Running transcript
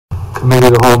Committee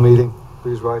of the whole meeting,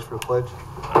 please rise for the pledge.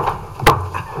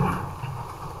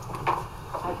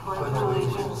 I pledge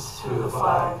allegiance to the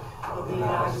flag of the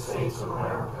United States of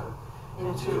America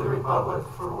and to the republic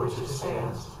for which it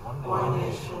stands, one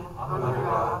nation, under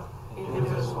God,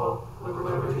 indivisible, with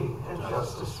liberty and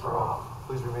justice for all.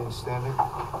 Please remain standing.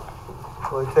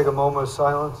 I'd like to take a moment of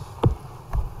silence.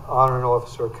 Honoring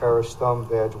Officer Kara Stum,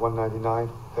 badge 199,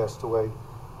 passed away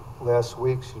last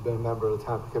week. She's been a member of the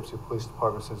Town of Poughkeepsie Police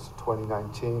Department since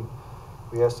 2019.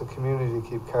 We ask the community to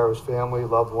keep Kara's family,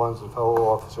 loved ones, and fellow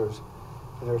officers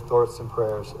in their thoughts and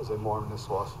prayers as they mourn this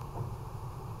loss.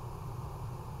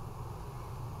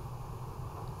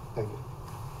 Thank you.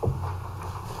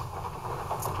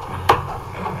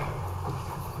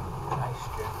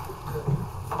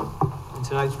 In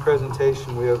tonight's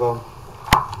presentation, we have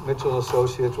Mitchell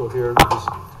Associates will here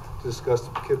to discuss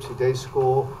the Poughkeepsie Day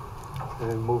School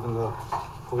and moving the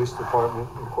police department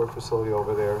and court facility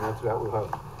over there. And after that, we'll have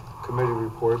committee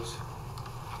reports.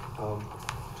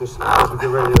 Just as we get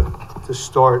ready to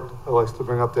start, I'd like to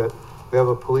bring up that we have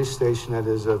a police station that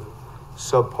is of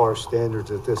subpar standards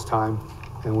at this time,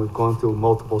 and we've gone through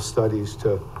multiple studies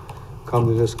to come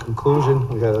to this conclusion.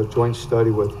 We had a joint study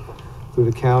through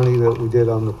the county that we did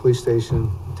on the police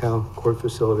station, town court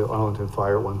facility, Arlington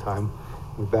Fire at one time.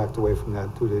 We backed away from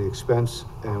that due to the expense,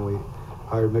 and we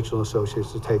hired Mitchell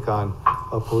Associates to take on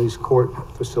a police court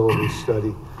facility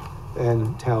study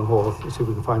and town hall to see if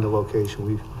we can find a location.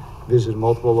 We've visited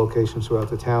multiple locations throughout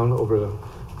the town over the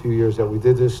few years that we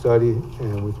did this study,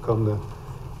 and we've come to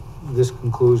this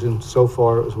conclusion so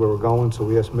far is where we're going. So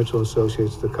we asked Mitchell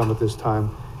Associates to come at this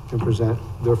time and present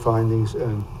their findings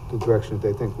and the direction that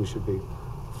they think we should be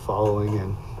following.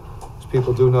 And as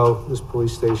people do know, this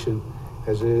police station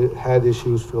has had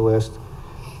issues for the last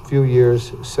few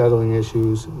years, settling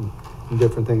issues and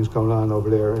different things going on over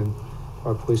there. And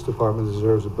our police department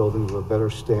deserves a building of a better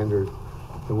standard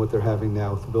than what they're having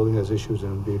now. If the building has issues,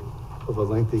 and it'd be of a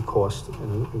lengthy cost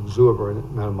and an exuberant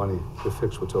amount of money to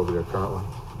fix what's over there currently.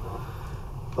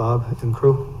 Bob and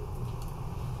crew.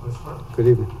 Good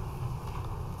evening.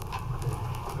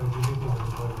 Good evening,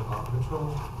 everybody. I'm Bob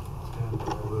Mitchell, and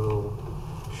I will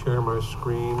share my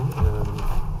screen and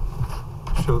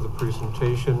show the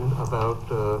presentation about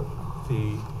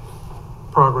the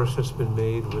progress that's been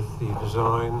made with the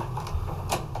design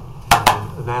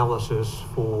and analysis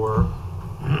for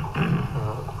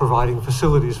providing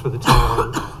facilities for the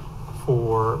town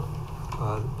for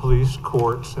police,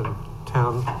 courts, and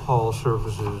town hall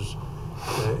services,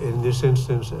 in this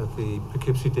instance at the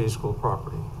Poughkeepsie Day School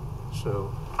property.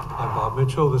 So I'm Bob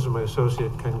Mitchell, this is my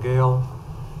associate Ken Gale.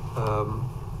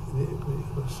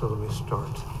 So let me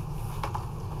start.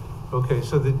 Okay,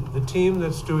 so the team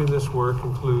that's doing this work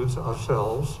includes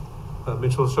ourselves.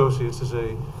 Mitchell Associates is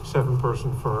a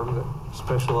 7-person firm that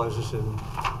specializes in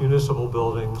municipal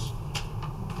buildings,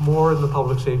 more in the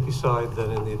public safety side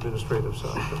than in the administrative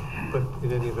side, but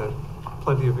in any event,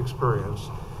 plenty of experience.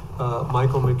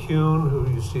 Michael McCune, who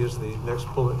you see as the next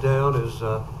bullet down, has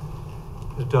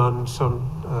done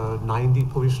some 90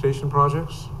 police station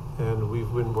projects, and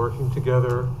we've been working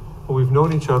together. Well, we've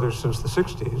known each other since the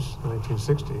 60s, the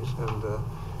 1960s, and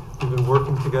we've been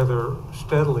working together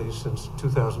steadily since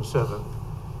 2007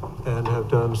 and have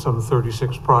done some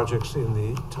 36 projects in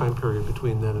the time period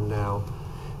between then and now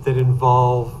that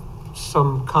involve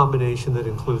some combination that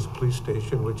includes police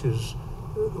station, which is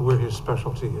where his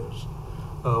specialty is.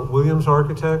 Williams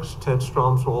Architects, Ted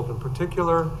Stromswold in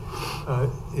particular,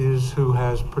 is who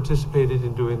has participated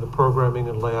in doing the programming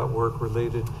and layout work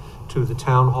related to the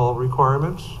town hall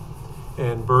requirements.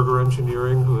 And Berger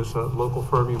Engineering, who is a local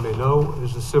firm you may know,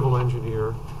 is the civil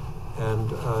engineer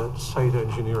and site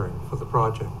engineering for the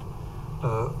project.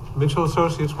 Mitchell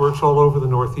Associates works all over the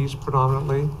Northeast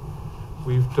predominantly.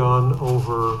 We've done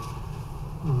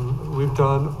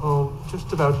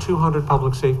just about 200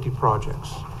 public safety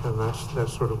projects, and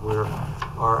that's sort of where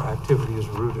our activity is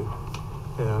rooted.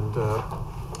 And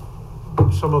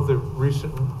some of the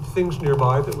recent things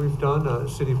nearby that we've done,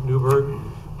 City of Newburgh,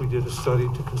 we did a study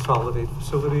to consolidate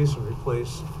facilities and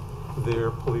replace their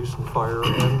police and fire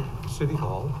and city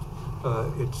hall.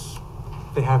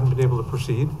 They haven't been able to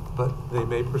proceed, but they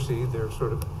may proceed. They're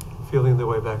sort of feeling their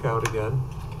way back out again.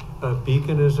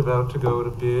 Beacon is about to go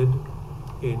to bid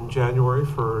in January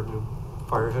for a new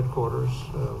fire headquarters.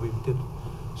 We did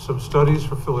some studies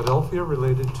for Philadelphia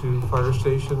related to fire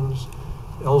stations,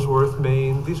 Ellsworth,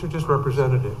 Maine. These are just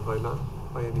representative, not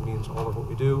by any means all of what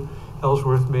we do.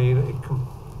 Ellsworth, Maine, a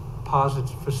composite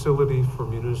facility for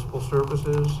municipal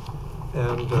services.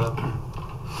 And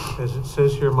as it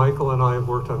says here, Michael and I have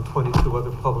worked on 22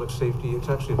 other public safety. It's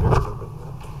actually a bigger number than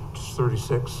that, just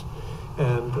 36.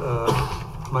 And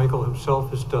Michael himself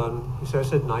has done, he said, I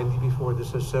said 90 before,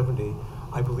 this says 70.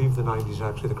 I believe the 90 is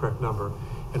actually the correct number.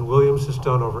 And Williams has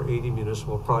done over 80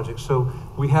 municipal projects. So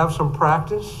we have some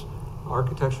practice.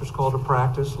 Architecture is called a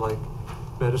practice, like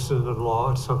medicine and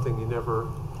law. It's something you never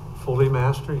fully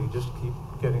master. You just keep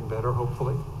getting better,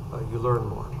 hopefully. You learn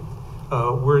more.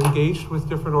 We're engaged with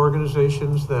different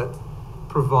organizations that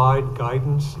provide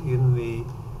guidance in the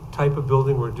type of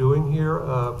building we're doing here.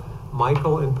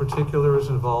 Michael in particular is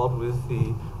involved with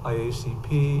the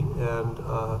IACP, and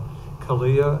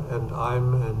Kalia and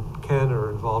and Ken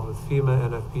are involved with FEMA,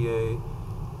 NFPA,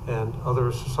 and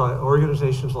other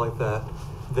organizations like that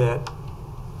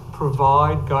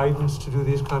provide guidance to do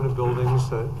these kind of buildings.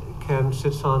 Ken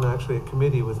sits on actually a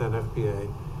committee with NFPA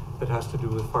that has to do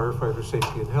with firefighter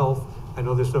safety and health. I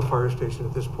know there's no fire station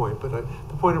at this point, but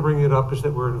the point of bringing it up is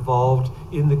that we're involved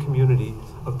in the community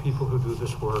of people who do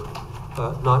this work,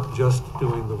 not just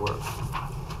doing the work.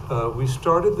 We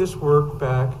started this work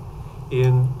back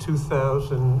in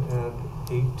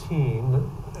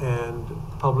 2018 and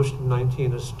published in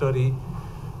 19 a study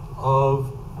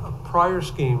of a prior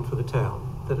scheme for the town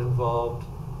that involved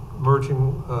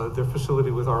merging their facility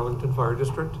with Arlington Fire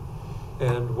District.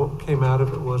 And what came out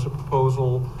of it was a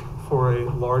proposal for a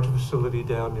large facility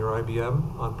down near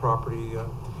IBM on property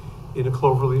in a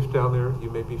cloverleaf down there. You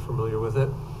may be familiar with it.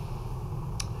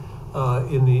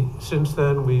 Since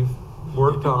then, we've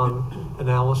worked on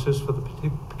analysis for the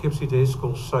Poughkeepsie Day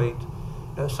School site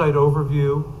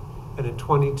overview, and in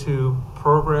 22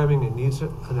 programming and needs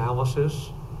analysis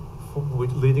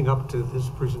leading up to this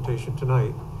presentation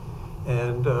tonight.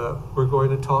 And we're going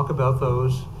to talk about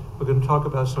those. We're going to talk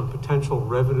about some potential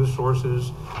revenue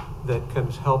sources that can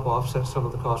help offset some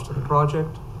of the cost of the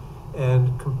project,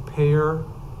 and compare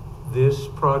this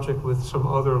project with some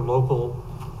other local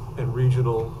and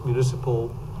regional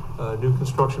municipal new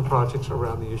construction projects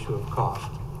around the issue of cost.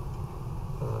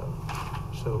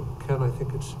 So Ken, I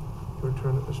think it's your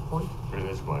turn at this point. It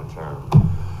is my turn.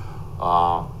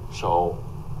 So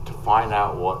to find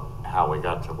out how we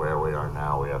got to where we are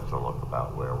now, we have to look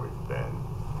about where we've been.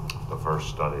 The first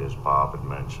study, as Bob had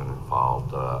mentioned,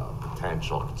 involved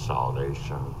potential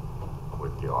consolidation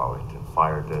with the Arlington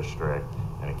Fire District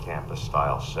in a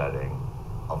campus-style setting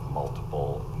of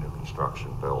multiple new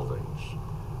construction buildings.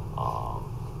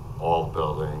 All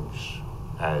buildings,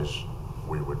 as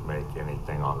we would make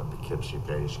anything on the Poughkeepsie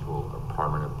Day School, are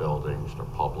permanent buildings, they're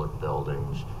public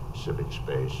buildings, civic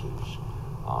spaces,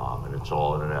 and it's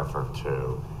all in an effort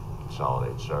to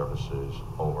consolidate services,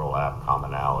 overlap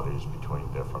commonalities between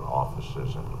different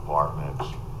offices and departments,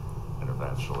 and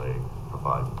eventually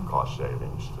provide cost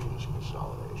savings through this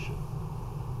consolidation.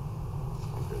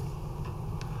 Okay.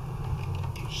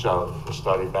 So the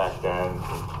study back then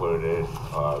included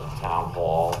the town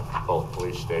hall, both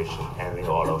police station and the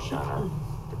auto center,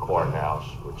 the courthouse,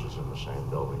 which is in the same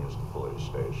building as the police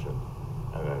station,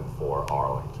 and then 4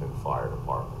 Arlington Fire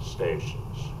Department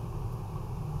stations.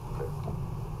 Okay.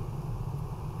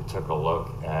 We took a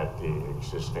look at the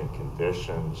existing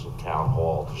conditions of Town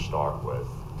Hall to start with.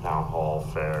 Town Hall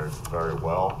fared very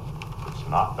well. It's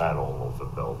not that old of a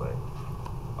building.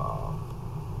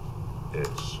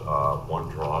 Its one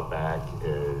drawback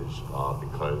is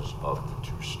because of the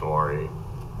 2-story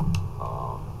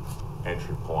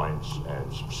entry points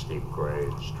and some steep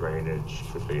grades, drainage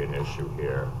could be an issue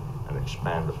here, and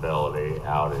expandability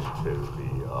out into the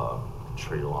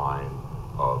tree line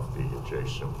of the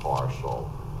adjacent parcel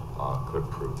could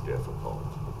prove difficult.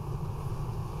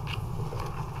 Okay.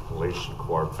 Police and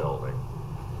court building.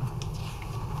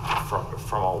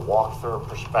 From a walkthrough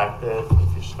perspective,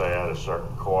 if you stay out of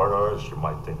certain corridors, you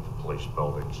might think the police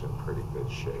building's in pretty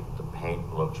good shape. The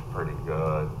paint looks pretty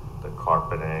good, the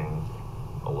carpeting,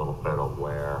 a little bit of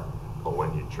wear, but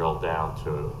when you drill down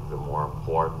to the more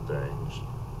important things,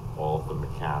 all of the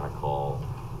mechanical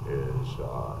is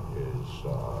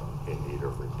in need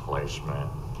of replacement.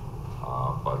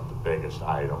 But the biggest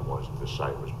item was the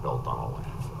site was built on a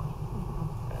landfill,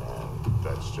 and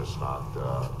that's just not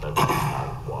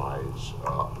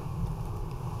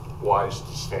wise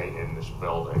to stay in this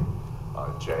building.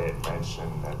 Jay had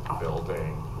mentioned that the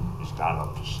building is not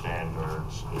up to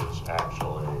standards. It's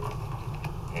actually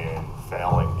in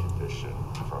failing condition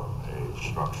from a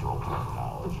structural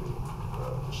technology.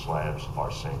 The slabs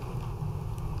are sinking.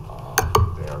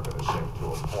 They are going to sink to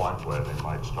a point where they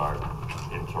might start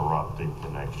interrupting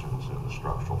connections in the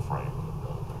structural frame of the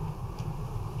building.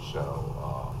 So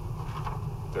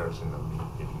there's an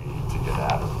immediate need to get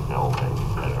out of the building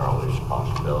at earliest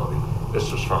possibility.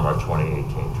 This was from our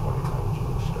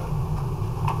 2018-2019 study.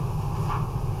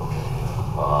 Okay.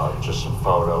 Just some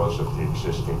photos of the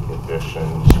existing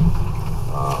conditions.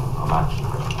 I'm actually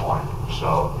going to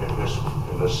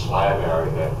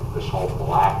this whole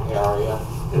black area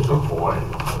is a void.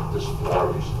 This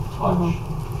floor used to touch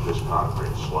this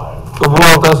concrete slab. The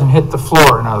wall doesn't hit the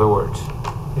floor, in other words.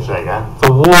 Say again?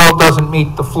 The wall doesn't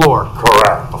meet the floor.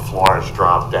 Correct. The floor has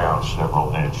dropped down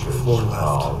several inches. Floor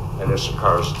left. And this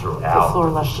occurs throughout floor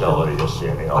the left, facility. You'll see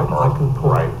in the I upper can point-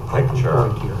 right I can picture.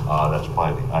 point here. That's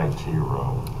by the IT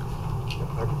room.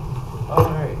 Oh,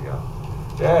 there you go.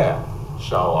 Yeah.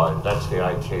 So that's the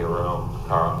IT room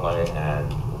currently,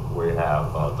 and we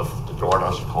have, the door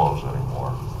doesn't close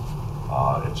anymore.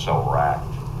 It's so racked.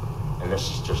 And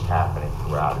this is just happening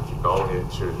throughout. If you go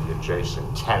into the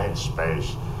adjacent tenant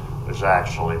space, there's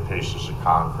actually pieces of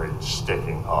concrete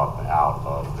sticking up out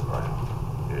of the ground.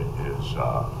 It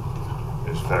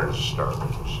is very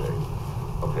disturbing to see.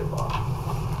 Okay, Bob.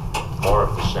 More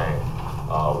of the same.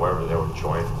 Wherever there were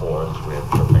joint boards, we have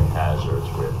tripping hazards,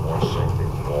 we have more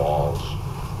sinking walls,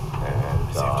 and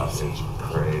it's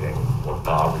creating what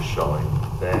Bob is showing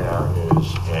there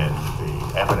is in the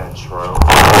evidence room.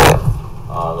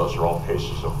 Those are all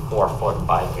pieces of 4-foot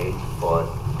by 8-foot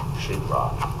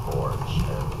sheetrock boards,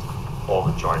 and all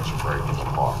the joints are breaking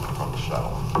apart from the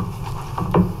settlement.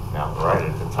 Now, right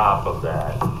at the top of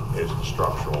that is the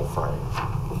structural frame.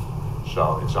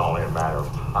 So it's only a matter of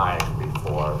time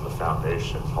before the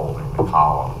foundations holding the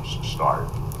columns start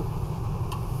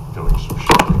doing some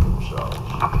shifting themselves.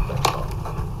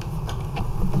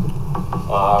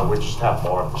 We just have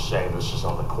more of the same. This is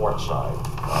on the court side.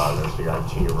 There's the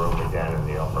IT room again in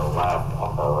the upper left.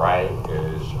 Upper right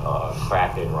is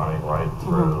cracking running right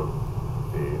through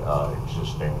the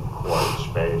existing court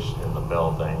space in the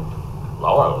building.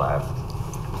 Lower left,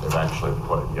 they've actually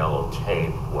put yellow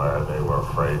tape where they were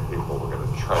afraid people were going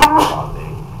to tread on the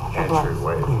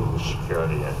entryway through the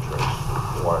security entrance to the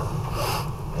court.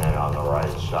 And on the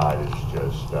right side is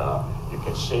just, you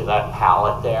can see that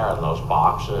pallet there and those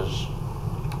boxes.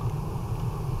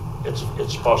 It's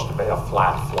supposed to be a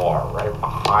flat floor. Right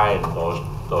behind those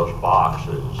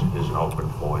boxes is an open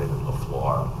void in the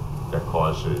floor that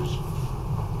causes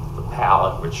the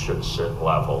pallet, which should sit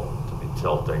level, to be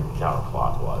tilting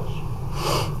counterclockwise.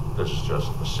 So this is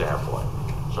just a sampling.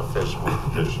 So physical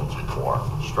conditions are poor.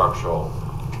 Structural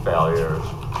failures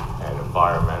and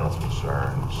environmental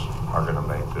concerns are going to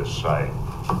make this site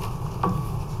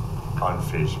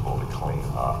unfeasible to clean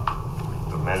up.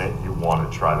 The minute you want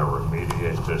to try to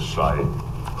remediate this site,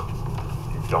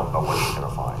 you don't know what you're going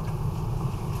to find.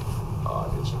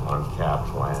 It's an uncapped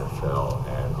landfill,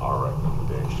 and our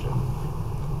recommendation,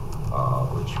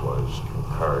 which was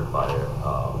concurred by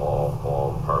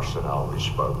all personnel we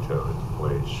spoke to at the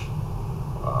police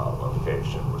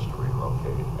location, was to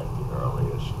relocate at the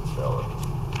earliest facility.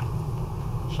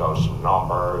 So some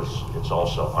numbers, it's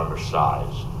also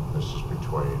undersized. This is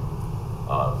between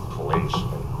the police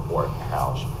and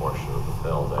courthouse portion of the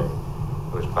building.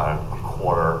 It was about a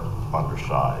quarter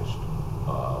undersized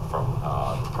from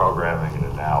programming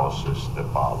and analysis that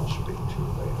Bob will speak to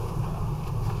later.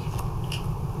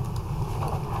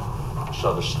 So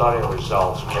the study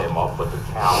results came up with a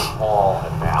town hall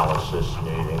analysis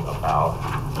needing about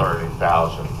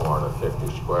 30,450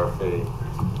 square feet,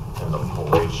 and the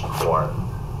police court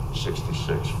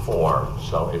 66.4.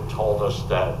 So it told us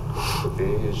that for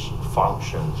these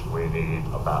functions we need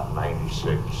about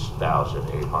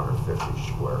 96,850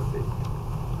 square feet.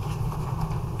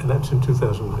 And that's in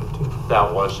 2019.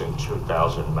 That was in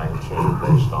 2019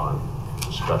 based on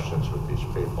discussions with these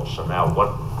people. So now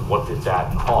what did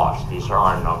that cost? These are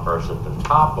our numbers at the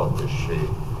top of this sheet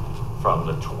from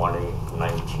the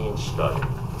 2019 study,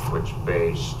 which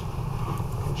based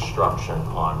construction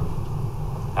on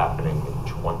happening in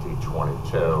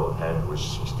 2022, and it was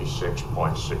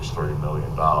 $66.63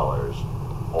 million.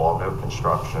 All new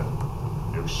construction,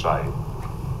 new site,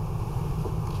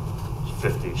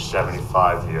 50,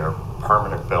 75-year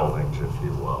permanent buildings, if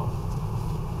you will.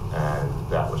 And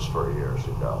that was 3 years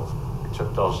ago. We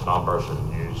took those numbers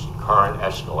and used current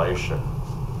escalation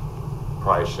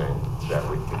pricing that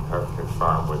we could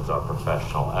confirm with our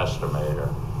professional estimator.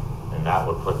 And that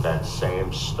would put that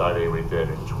same study we did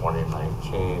in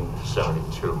 2019,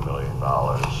 $72 million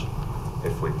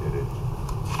if we did it,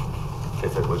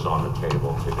 if it was on the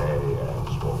table today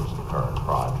as what was the current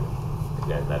project.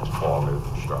 Again, that's all new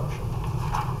construction.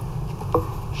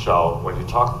 So when you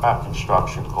talk about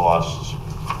construction costs,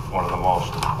 one of the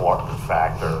most important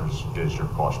factors is your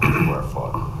cost per square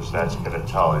foot, because that's going to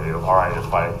tell you, all right,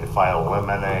 if I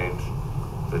eliminate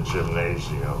the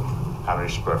gymnasium, how many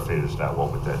square feet is that?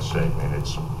 What would that save me? And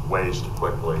it's ways to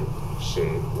quickly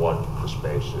see what the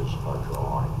spaces are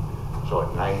drawing. So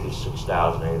at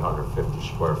 96,850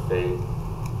 square feet,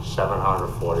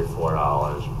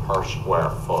 $744 per square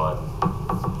foot.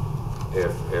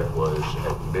 if it was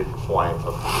at midpoint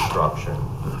of construction,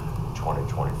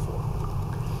 2024.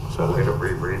 So, We're gonna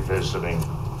be revisiting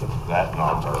that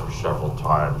number several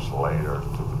times later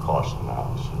through the cost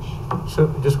analysis.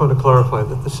 so I just want to clarify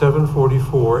that the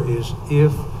 744 is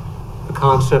if the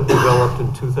concept developed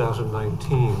in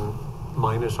 2019,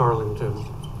 minus Arlington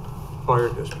Fire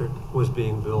District, was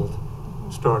being built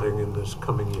starting in this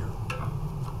coming year.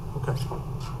 Okay,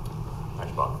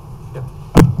 Thanks, Bob. yeah.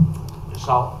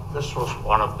 So this was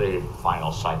one of the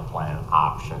final site plan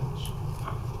options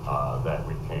that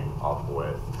we came up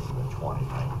with in the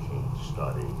 2019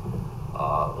 study.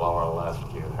 Lower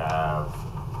left you have,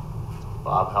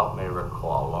 Bob, help me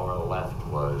recall, lower left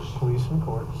was Police and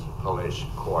courts. police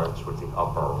courts with the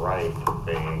upper right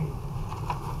being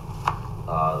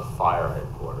the fire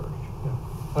headquarters. Yeah.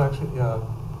 Well, actually,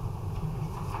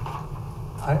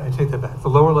 I take that back. The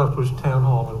lower left was town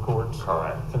hall and courts.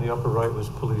 Correct. And the upper right was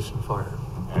police and fire.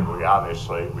 And we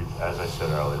obviously, as I said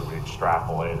earlier, we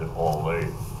extrapolated all the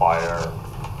fire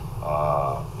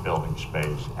building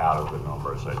space out of the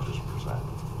numbers I just presented.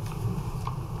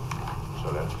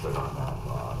 So that's good on that.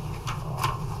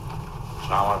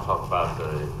 So I want to talk about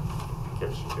the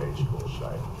Poughkeepsie Day School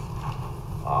site.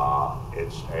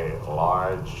 It's a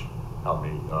large, help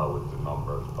me with the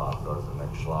numbers, Bob, go to the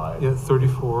next slide. Yeah,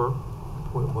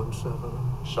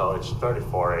 34.17. So it's a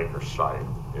 34-acre site.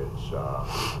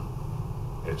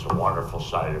 It's a wonderful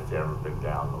site if you've ever been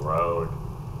down the road.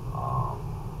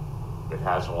 It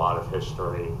has a lot of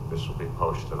history. This will be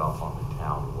posted up on the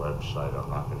town website. I'm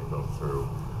not going to go through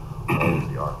all of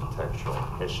the architectural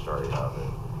history of it.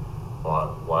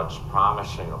 But what's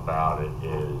promising about it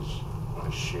is the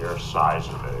sheer size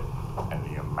of it and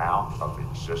the amount of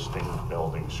existing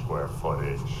building square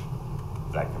footage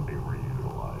that can be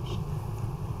reutilized.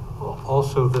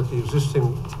 Also that the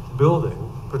existing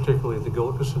building, particularly the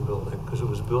Gilkison building, because it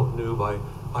was built new by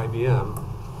IBM,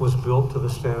 was built to the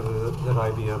standard that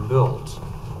IBM builds,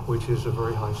 which is a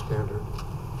very high standard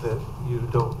that you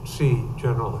don't see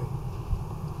generally.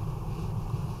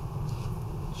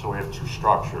 So we have two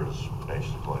structures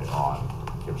basically on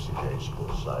Poughkeepsie Day School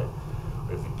site.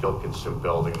 We have the Gilkison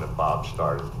building that Bob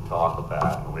started to talk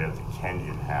about, and we have the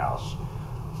Kenyon House,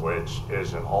 which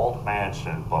is an old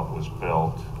mansion but was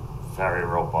built very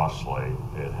robustly.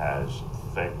 It has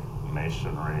thick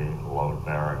masonry,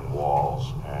 load-bearing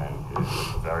walls, and is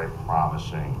very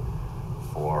promising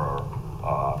for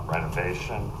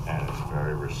renovation, and it's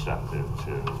very receptive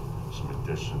to some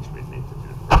additions we need to do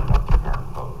to bring it up to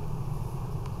current code.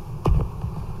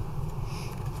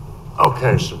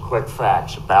 Okay, some quick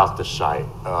facts about the site,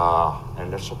 and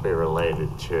this will be related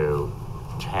to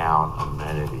town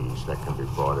amenities that can be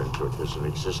brought into it. There's an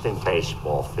existing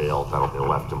baseball field that'll be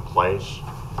left in place.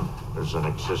 There's an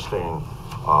existing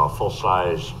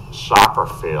full-size soccer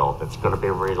field that's going to be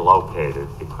relocated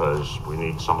because we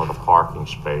need some of the parking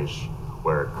space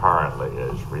where it currently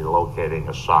is. Relocating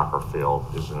a soccer field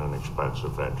isn't an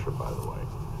expensive venture, by the way,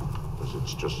 because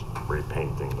it's just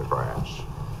repainting the grass.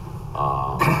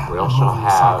 We also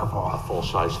have a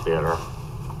full-size theater,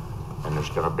 and there's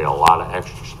going to be a lot of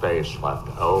extra space left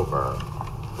over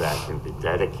that can be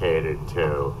dedicated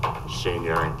to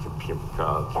senior and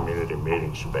community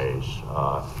meeting space.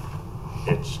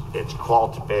 It's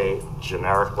called to be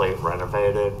generically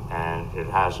renovated, and it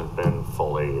hasn't been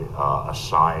fully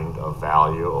assigned a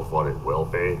value of what it will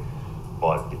be.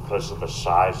 But because of the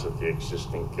size of the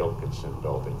existing Gilkison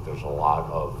building, there's a lot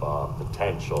of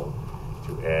potential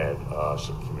to add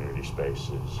some community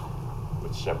spaces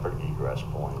with separate egress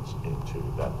points into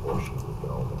that portion of the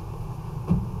building.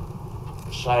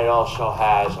 The site also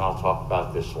has, and I'll talk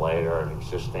about this later, an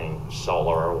existing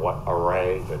solar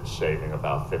array that's saving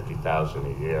about $50,000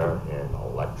 a year in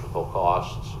electrical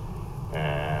costs,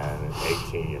 and an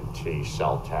AT&T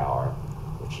cell tower,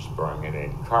 which is bringing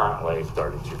in currently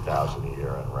 $32,000 a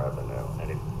year in revenue.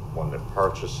 Anyone that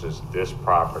purchases this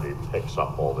property picks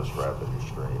up all this revenue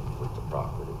stream with the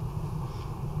property.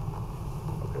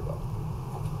 Okay, Bob.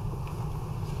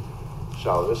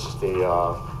 So this is the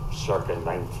circa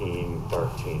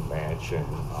 1913 mansion.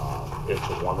 It's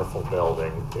a wonderful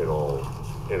building. It'll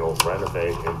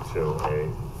renovate into a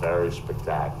very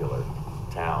spectacular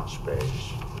town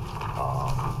space.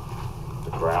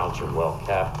 The grounds are well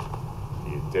kept.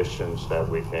 The additions that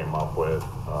we came up with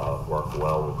work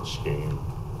well with the scheme,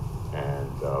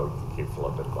 and we can keep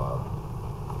flipping, Bob.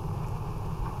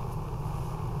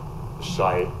 The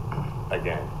site,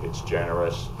 again, it's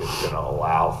generous. It's going to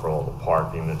allow for all the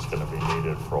parking that's going to be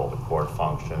needed for all the court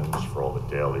functions, for all the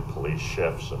daily police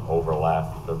shifts and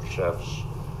overlap of shifts.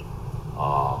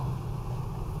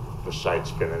 The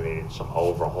site's going to need some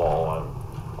overhaul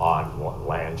on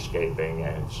landscaping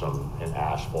and some in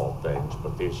asphalt things,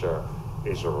 but these are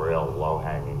real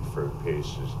low-hanging fruit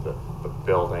pieces. The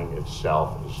building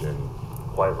itself is in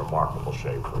quite remarkable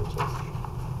shape for its age.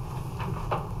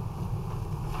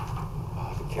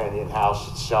 The Kenyon House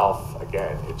itself,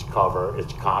 again, it's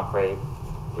concrete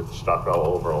with stucco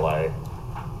overlay,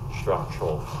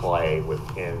 structural clay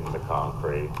within the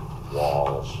concrete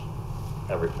walls.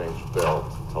 Everything's built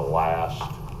to last,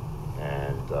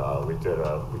 and we did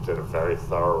a very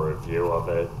thorough review of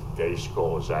it. Day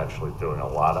School is actually doing a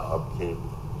lot of upkeep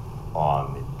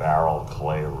on the barrel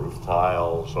clay roof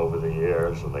tiles over the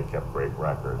years, and they kept great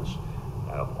records.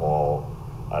 I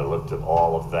looked at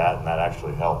all of that, and that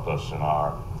actually helped us in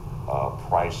our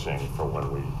pricing for when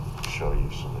we show you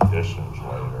some additions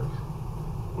later.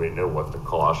 We knew what the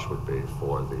cost would be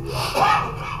for the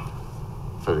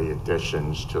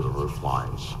additions to the roof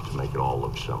lines to make it all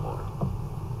look similar.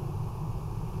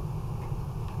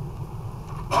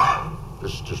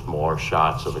 This is just more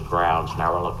shots of the grounds.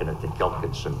 Now we're looking at the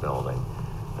Gilkinson building.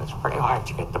 It's pretty hard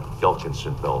to get the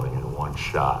Gilkinson building in one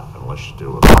shot unless you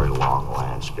do a very long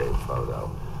landscape photo.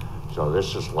 So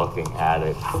this is looking at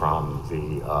it from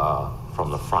the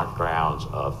front grounds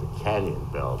of the Kenyon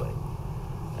building.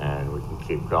 And we can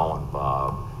keep going,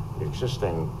 Bob. The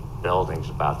existing building's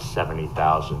about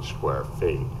 70,000 square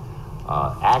feet.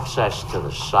 Access to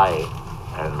the site,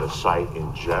 and the site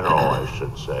in general, I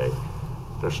should say,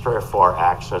 there's 3 or 4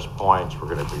 access points. We're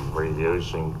going to be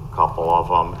reusing a couple of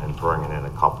them and bringing in a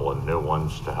couple of new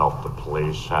ones to help the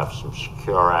police have some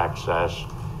secure access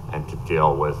and to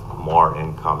deal with more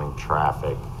incoming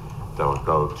traffic that'll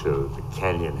go to the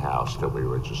Kenyon House that we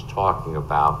were just talking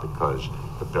about, because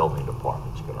the building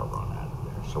department's going to run out of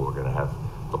there. So we're going to have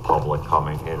the public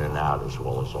coming in and out as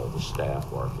well as all the staff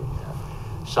working there.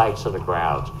 Sites of the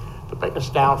grounds. The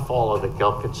biggest downfall of the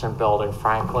Gilkinson building,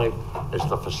 frankly, is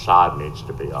the facade needs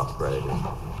to be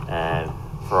upgraded. And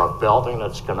for a building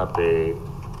that's going to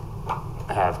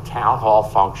have town hall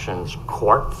functions,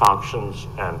 court functions,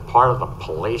 and part of the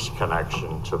police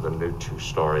connection to the new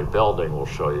 2-story building we'll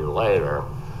show you later,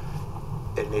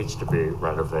 it needs to be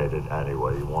renovated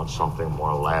anyway. You want something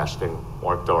more lasting,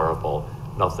 more durable,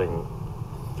 nothing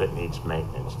that needs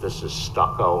maintenance. This is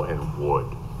stucco and wood.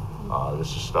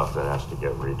 This is stuff that has to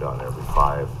get redone every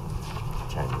 5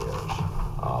 to 10 years.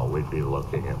 We'd be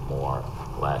looking at more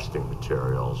lasting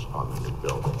materials on the new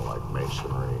building, like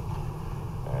masonry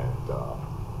and the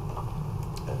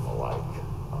like.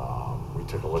 We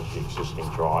took a look at the existing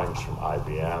drawings from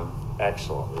IBM.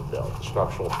 Excellently built. The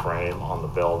structural frame on the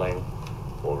building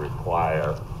will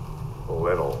require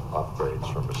little upgrades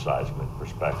from a seismic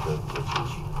perspective,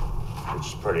 which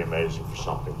is pretty amazing for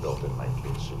something built in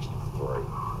 1963.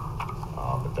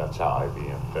 But that's how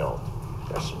IBM built.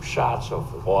 There's some shots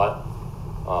of what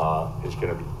is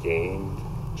going to be gained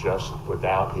just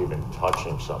without even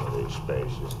touching some of these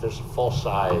spaces. There's a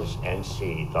full-size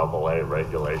NCAA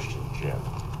regulation gym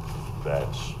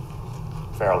that's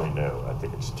fairly new. I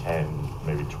think it's 10,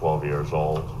 maybe 12 years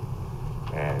old,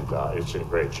 and it's in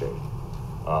great shape.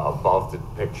 Above the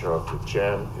picture of the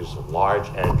gym is a large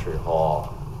entry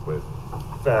hall with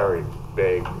very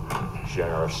big,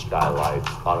 generous skylights,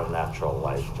 a lot of natural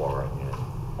light pouring in.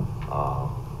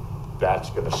 That's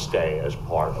going to stay as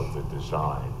part of the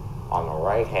design. On the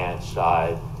right-hand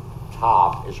side,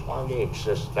 top is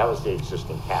that was the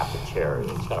existing cafeteria.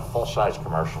 It's got a full-size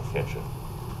commercial kitchen.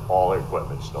 All the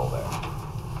equipment's still there.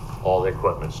 All the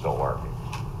equipment's still working.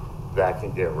 That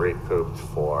can get recouped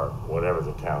for whatever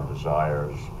the town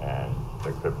desires, and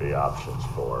there could be options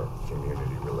for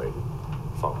community-related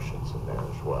functions in there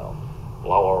as well.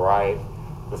 Lower right,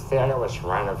 the theater was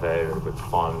renovated with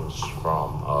funds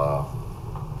from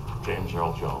James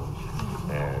Earl Jones,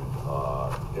 and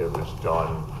it was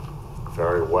done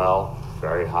very well,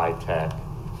 very high-tech,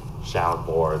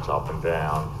 soundboards up and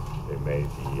down. They made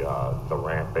the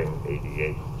ramping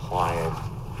ADA compliant,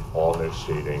 all new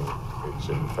seating. It's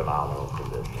in phenomenal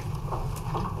condition.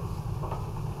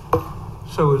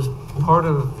 So as part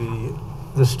of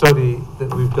the study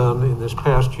that we've done in this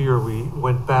past year, we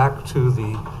went back to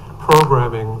the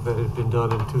programming that had been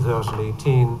done in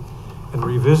 2018 and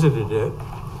revisited it.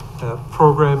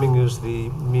 Programming is the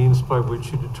means by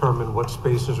which you determine what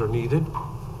spaces are needed,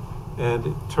 and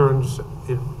it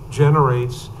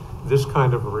generates this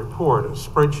kind of a report, a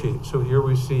spreadsheet. So here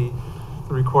we see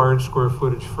the required square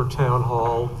footage for town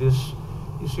hall.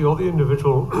 You see all the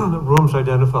individual rooms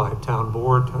identified: town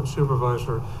board, town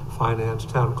supervisor, finance,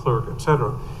 town clerk,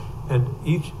 etc. And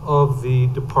each of the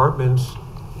departments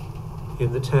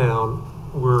in the town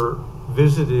were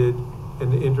visited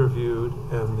and interviewed,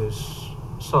 and this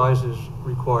size is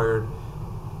required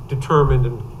determined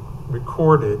and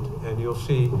recorded, and you'll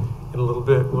see in a little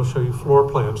bit, we'll show you floor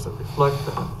plans that reflect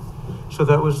that. So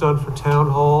that was done for town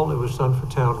hall, it was done for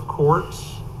town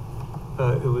courts,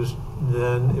 it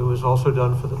was also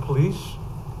done for the police,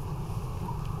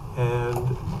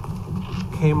 and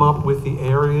came up with the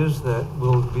areas that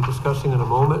we'll be discussing in a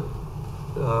moment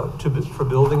for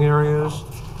building areas.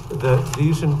 That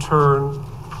these in turn,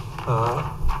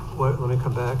 let me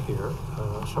come back here,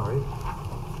 sorry.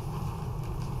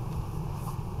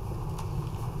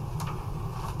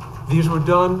 These were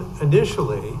done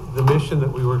initially, the mission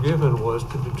that we were given was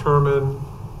to determine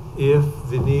if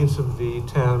the needs of the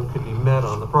town could be met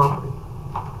on the property.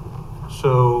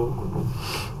 So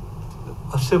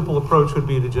a simple approach would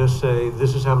be to just say,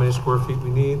 this is how many square feet we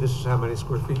need, this is how many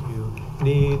square feet you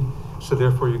need, so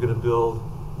therefore you're going to build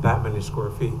that many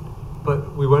square feet.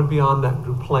 But we went beyond that and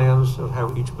drew plans of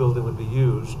how each building would be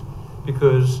used,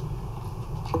 because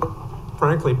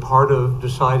frankly, part of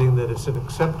deciding that it's an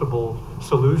acceptable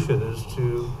solution is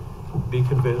to be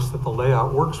convinced that the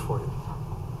layout works for you.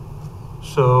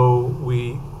 So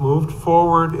we moved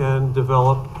forward and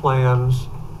developed plans.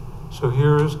 So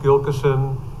here is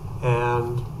Gilkison,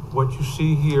 and what you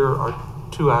see here are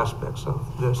two aspects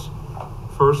of this.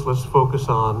 First, let's focus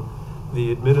on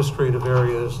the administrative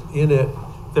areas in it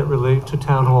that relate to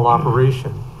town hall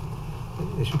operation.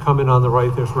 As you come in on the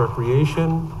right, there's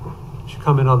recreation. As you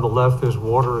come in on the left, there's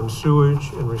water and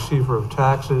sewage and receiver of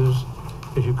taxes.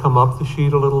 As you come up the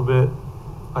sheet a little bit,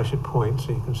 I should point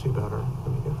so you can see better. Let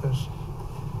me get this.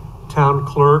 Town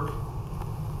clerk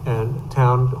and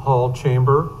town hall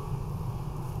chamber.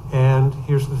 And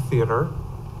here's the theater.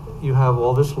 You have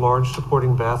all this large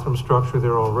supporting bathroom structure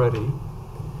there already.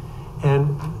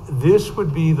 And this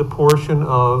would be the portion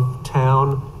of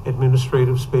town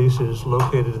administrative spaces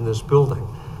located in this building.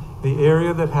 The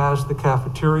area that has the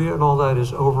cafeteria and all that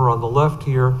is over on the left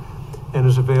here and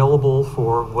is available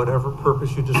for whatever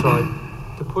purpose you decide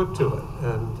to put to it.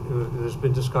 And there's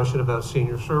been discussion about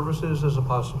senior services as a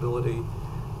possibility.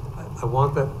 I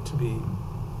want that to be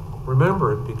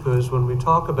remembered, because when we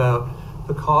talk about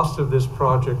the cost of this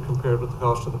project compared with the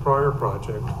cost of the prior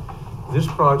project, this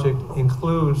project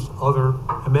includes other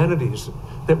amenities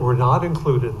that were not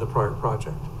included in the prior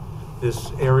project.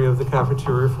 This area of the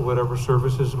cafeteria for whatever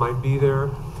services might be there,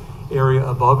 area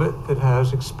above it that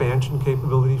has expansion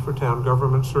capability for town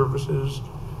government services,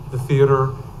 the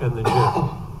theater, and the gym.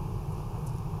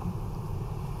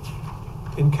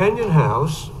 In Kenyon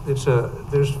House, there's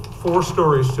 4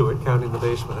 stories to it, counting the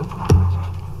basement.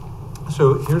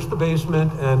 So here's the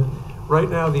basement, and right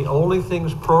now the only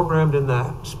things programmed in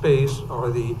that space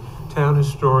are the town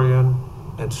historian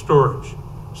and storage.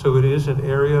 So it is an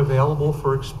area available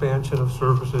for expansion of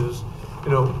services.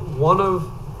 You know, one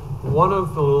of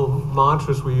the little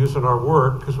mantras we use in our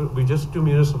work, because we just do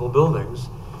municipal buildings,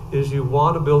 is you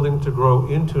want a building to grow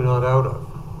into, not out of.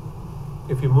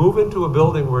 If you move into a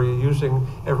building where you're using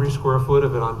every square foot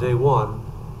of it on day 1,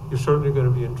 you're certainly going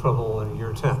to be in trouble in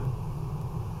year 10.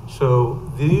 So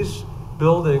these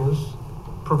buildings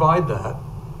provide that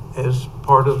as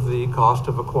part of the cost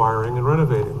of acquiring and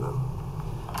renovating them.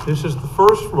 This is the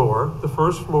first floor. The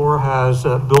first floor has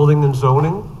building and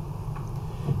zoning.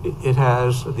 It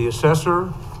has the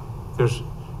assessor.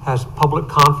 Has public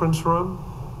conference room.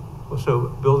 So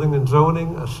building and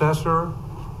zoning, assessor,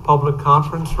 public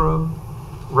conference room,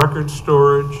 record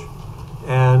storage,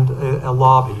 and a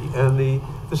lobby. And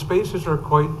the spaces are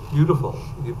quite beautiful.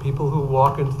 People who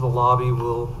walk into the lobby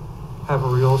will have a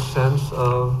real sense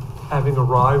of having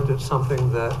arrived at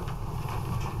something that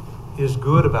is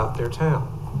good about their town.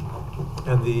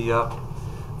 And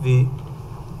the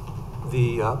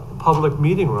public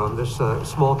meeting room, this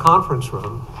small conference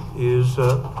room, is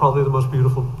probably the most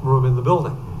beautiful room in the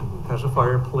building. It has a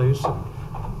fireplace and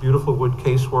beautiful wood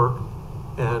casework,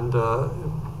 and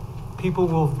people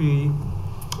will be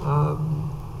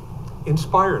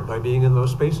inspired by being in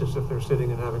those spaces if they're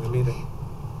sitting and having a meeting.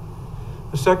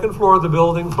 The second floor of the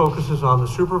building focuses on the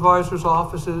supervisor's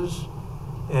offices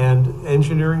and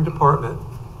engineering department.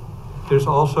 There's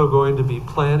also going to be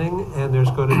planning, and there's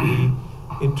going to be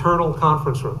internal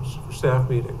conference rooms for staff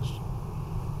meetings.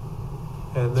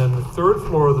 And then the third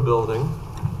floor of the building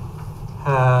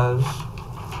has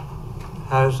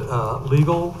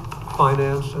legal,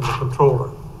 finance, and the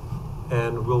controller.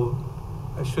 And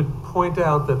I should point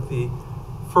out that the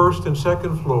first and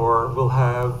second floor will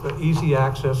have easy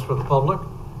access for the public,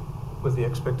 with the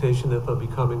expectation that they'll be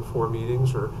coming for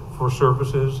meetings or for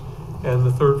services, and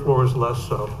the third floor is less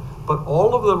so. But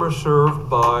all of them are served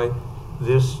by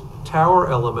this tower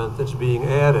element that's being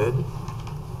added.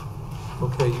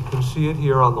 Okay, you can see it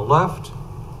here on the left.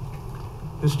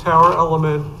 This tower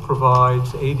element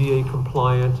provides ADA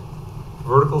compliant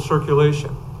vertical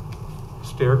circulation,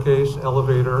 staircase,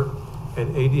 elevator,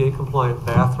 and ADA compliant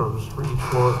bathrooms for each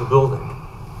floor of the building.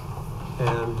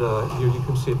 And here you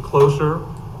can see it closer.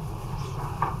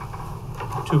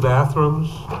 2 bathrooms,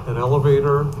 an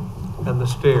elevator, and the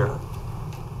stair.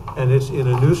 And it's in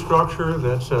a new structure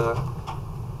that's a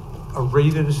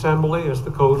rated assembly, as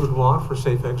the code would want for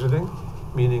safe exiting,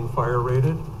 meaning fire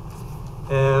rated.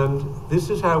 And this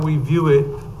is how we view it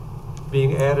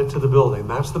being added to the building.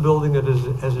 That's the building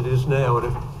as it is now,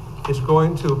 and it's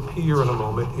going to appear in a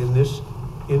moment in this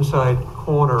inside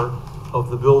corner of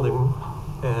the building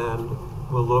and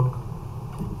will look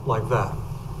like that.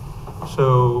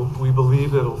 So we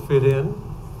believe it'll fit in.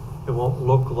 It won't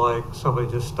look like somebody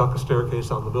just stuck a staircase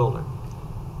on the building.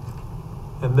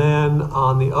 And then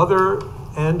on the other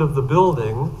end of the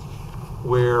building,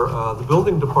 where the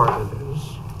building department is,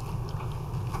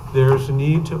 there's a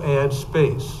need to add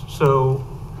space. So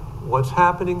what's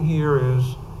happening here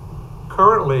is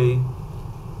currently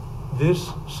this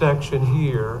section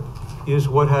here is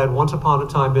what had once upon a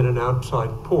time been an outside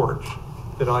porch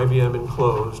that IBM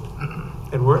enclosed.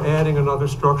 And we're adding another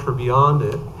structure beyond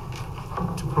it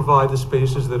to provide the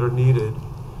spaces that are needed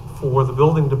for the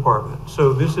building department.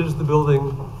 So this is the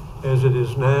building as it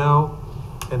is now,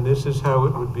 and this is how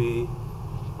it would be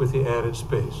with the added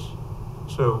space.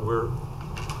 So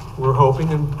we're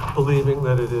hoping and believing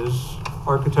that it is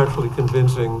architecturally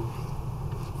convincing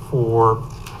for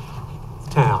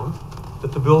the town,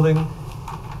 that the building,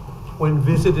 when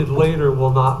visited later,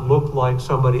 will not look like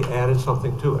somebody added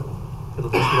something to it. It'll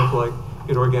just look like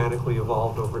it organically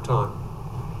evolved over time.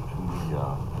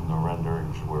 And the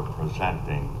renderings we're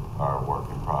presenting are work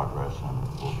in progress and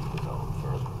will be developed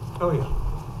further. Oh, yeah.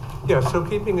 Yeah, so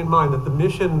keeping in mind that the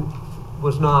mission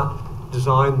was not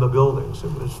design the buildings,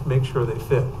 it was make sure they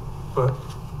fit. But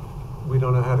we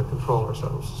don't know how to control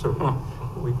ourselves, so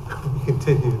we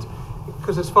continued,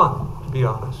 because it's fun, to be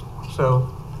honest. So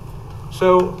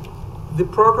the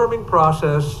programming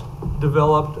process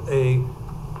developed a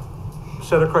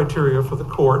set of criteria for the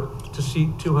court to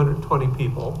seat 220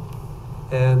 people.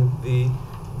 And the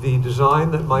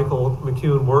design that Michael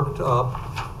McCune worked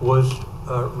up was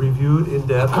reviewed in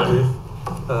depth with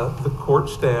the court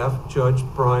staff, Judge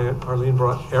Bryant,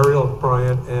 Ariel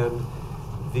Bryant, and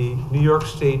the New York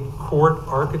State Court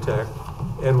architect,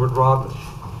 Edward Rodman.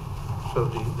 So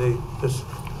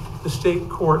the state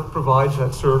court provides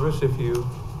that service if you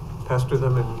pester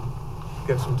them and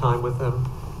get some time with them.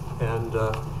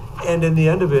 And in the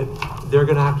end of it, they're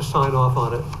gonna have to sign off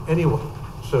on it anyway.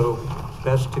 So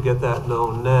best to get that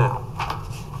known now.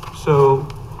 So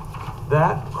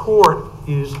that court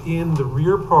is in the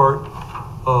rear part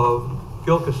of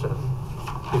Gilkison.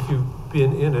 If you've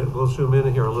been in it, we'll zoom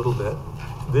in here a little bit.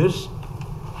 This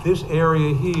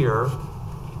area here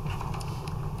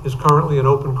is currently an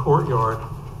open courtyard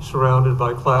surrounded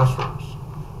by classrooms.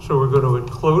 So we're going to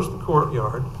enclose the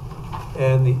courtyard,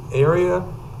 and the area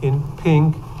in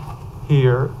pink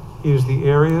here is the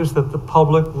areas that the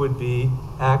public would be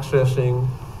accessing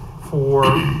for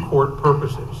court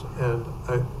purposes. And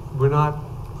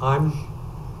I'm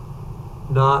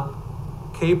not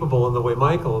capable in the way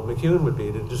Michael McCune would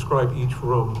be to describe each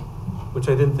room, which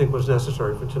I didn't think was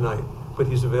necessary for tonight, but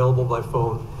he's available by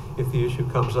phone if the issue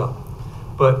comes up.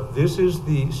 But this is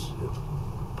the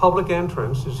public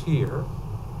entrance is here,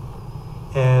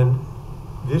 and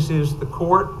this is the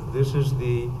court, this is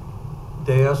the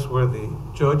dais where the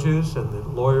judges and the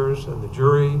lawyers and the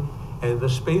jury, and the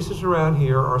spaces around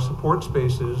here are support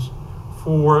spaces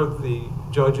for the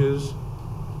judges,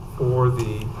 for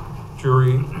the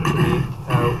jury to meet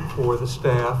out, for the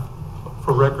staff,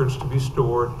 for records to be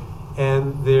stored,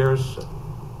 and there's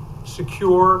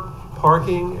secure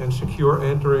parking and secure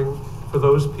entering for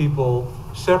those people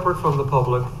separate from the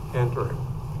public entering.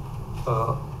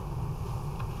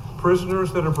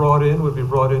 Prisoners that are brought in would be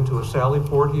brought into a sally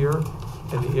port here,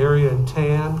 and the area in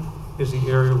tan is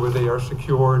the area where they are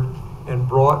secured and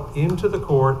brought into the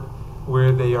court,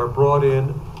 where they are brought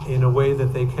in a way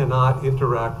that they cannot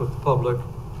interact with the public,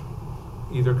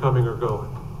 either coming or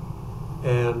going.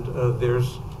 And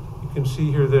you can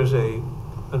see here, there's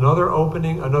another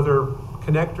opening, another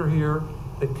connector here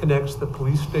that connects the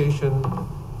police station,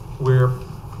 where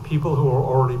people who are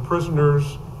already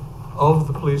prisoners of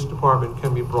the police department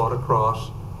can be brought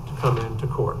across to come into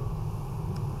court.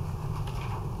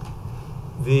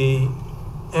 The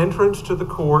entrance to the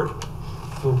court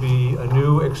will be a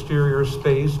new exterior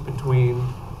space between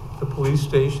the police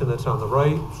station that's on the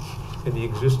right and the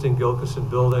existing Gilkison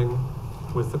building,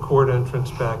 with the court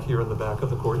entrance back here in the back of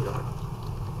the courtyard.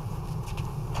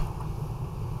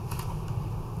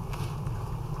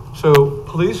 So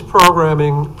police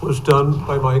programming was done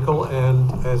by Michael,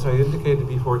 and as I indicated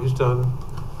before, he's done,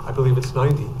 I believe it's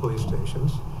 90 police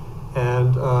stations,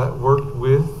 and worked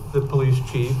with the police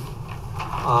chief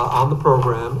on the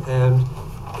program, and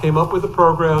came up with a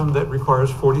program that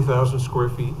requires 40,000 square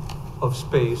feet of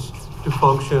space to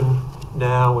function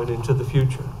now and into the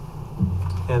future.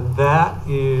 And that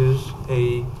is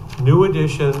a new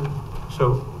addition.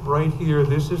 So right here,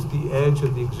 this is the edge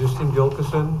of the existing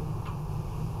Gilkison.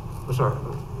 Oh, sorry,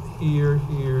 here,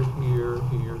 here, here,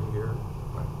 here, here,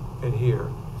 and here.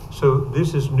 So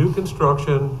this is new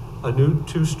construction, a new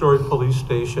 2-story police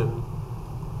station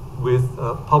with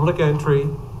public entry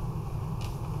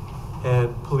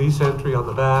and police entry on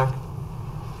the back,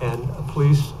 and a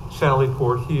police sally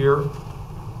port here.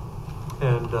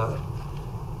 And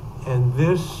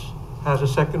this has a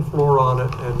second floor on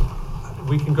it, and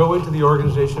we can go into the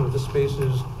organization of the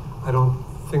spaces. I don't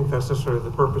think that's necessarily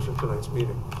the purpose of tonight's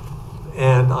meeting.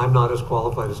 And I'm not as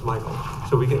qualified as Michael.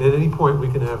 So we can, at any point, we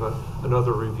can have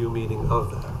another review meeting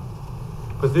of that.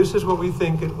 But this is what we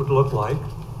think it would look like.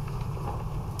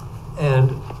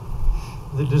 And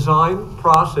the design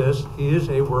process is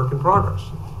a work in progress.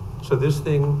 So this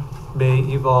thing may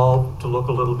evolve to look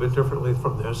a little bit differently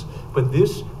from this, but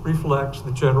this reflects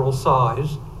the general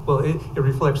size. Well, it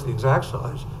reflects the exact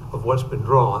size of what's been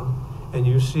drawn. And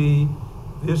you see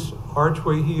this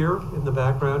archway here in the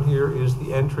background here is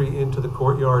the entry into the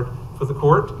courtyard for the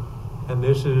court. And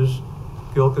this is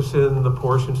Gilkison, the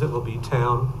portions that will be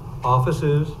town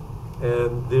offices.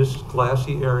 And this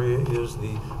glassy area is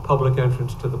the public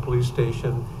entrance to the police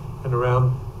station. And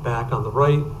around back on the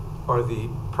right are the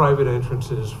private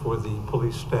entrances for the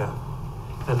police staff.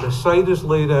 And the site is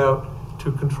laid out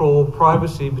to control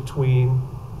privacy between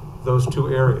those two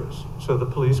areas. So the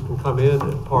police can come in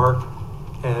and park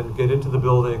and get into the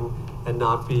building and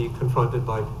not be confronted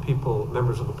by people,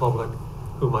 members of the public,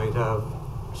 who might have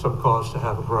some cause to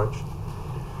have a grudge.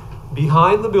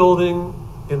 Behind the building,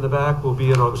 in the back, will be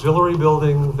an auxiliary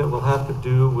building that will have to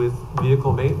do with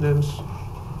vehicle maintenance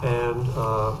and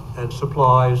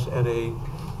supplies, and a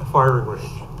firing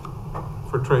range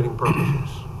for training purposes.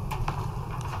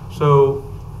 So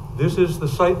this is the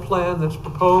site plan that's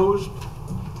proposed.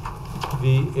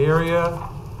 The area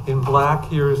in black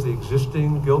here is the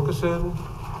existing Gilkison.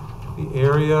 The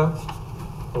area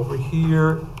over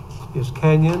here is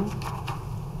Kenyon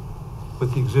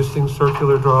with the existing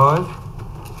circular drive.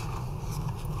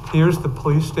 Here's the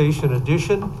police station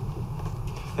addition,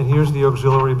 and here's the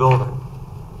auxiliary building.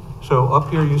 So up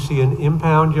here you see an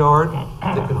impound yard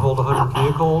that can hold 100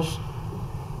 vehicles.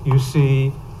 You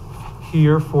see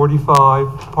here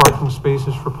 45 parking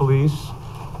spaces for police,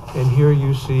 and here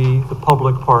you see the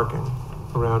public parking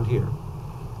around here.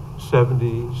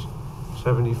 70s,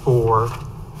 74,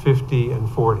 50, and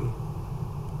 40.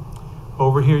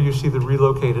 Over here you see the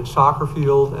relocated soccer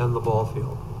field and the ball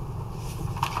field.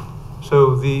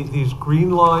 So these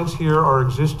green lines here are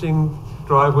existing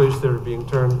driveways that are being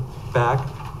turned back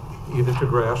either to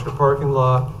grass or parking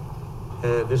lot.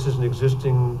 And this is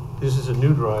a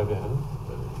new drive-in,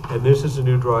 and this is a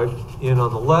new drive-in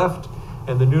on the left.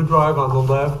 And the new drive on the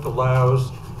left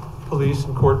allows police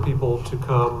and court people to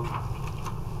come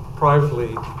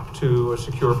privately to a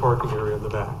secure parking area in the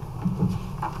back.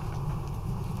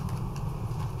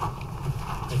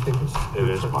 I think It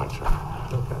is my turn.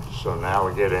 Okay. So now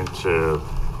we get into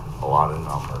a lot of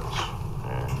numbers,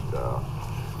 and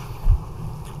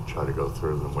try to go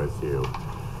through them with you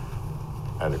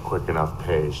at a quick enough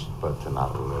pace, but to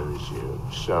not lose you.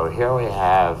 So here we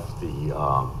have the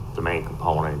main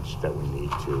components that we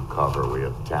need to cover. We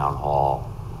have town hall,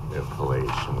 we have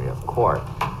police, and we have court.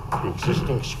 The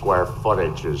existing square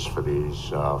footages for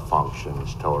these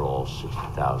functions total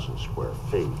 60,000 square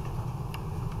feet.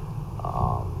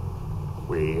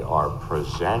 We are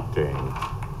presenting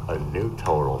a new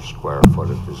total square foot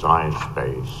of design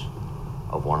space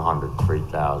of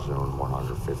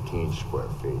 103,115 square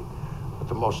feet. But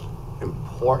the most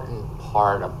important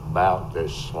part about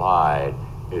this slide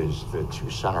is the two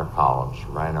center columns,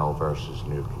 reno versus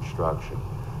new construction.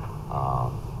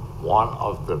 One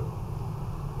of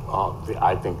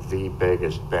I think the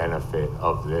biggest benefit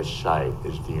of this site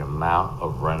is the amount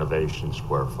of renovation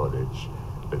square footage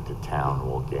that the town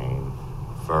will gain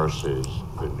versus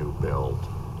the new build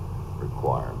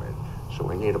requirement. So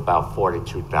we need about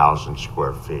 42,000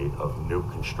 square feet of new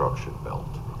construction built.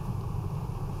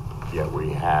 Yet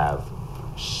we have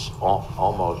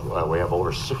we have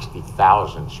over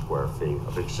 60,000 square feet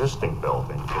of existing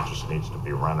building that just needs to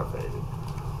be renovated,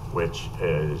 which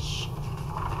is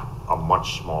a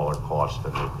much smaller cost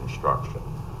than new construction.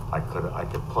 I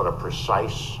could put a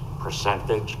precise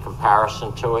percentage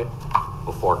comparison to it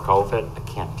before COVID, I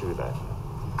can't do that.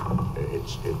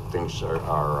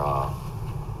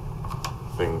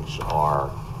 Things are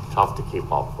tough to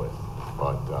keep up with,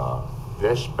 but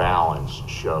this balance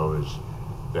shows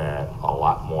that a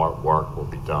lot more work will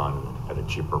be done at a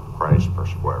cheaper price per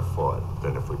square foot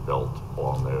than if we built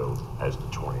all new, as the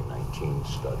 2019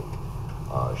 study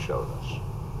showed us.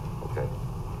 Okay.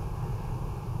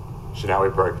 So now we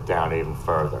break it down even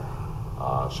further,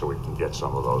 so we can get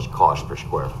some of those cost per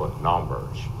square foot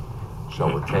numbers. So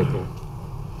we're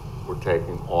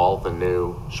taking all the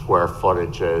new square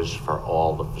footages for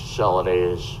all the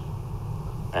facilities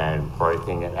and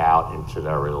breaking it out into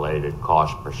their related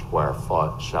cost per square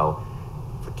foot. So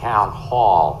for town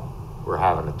hall, we're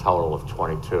having a total of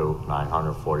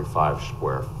 22,945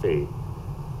 square feet.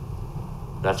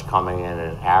 That's coming in at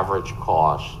an average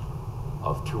cost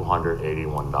of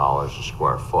 $281 a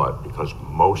square foot, because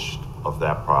most of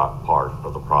that part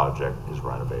of the project is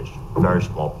renovation. A very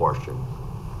small portion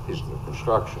is new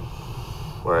construction.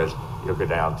 Whereas you go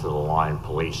down to the line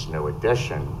police new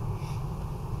addition,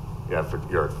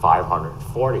 you're at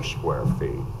 540 square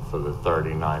feet for the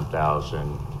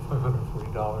 $39,000.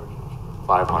 $540.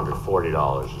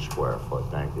 $540 a square foot,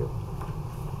 thank you.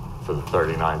 For the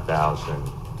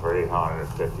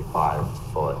 39,355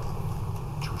 foot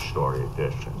two-story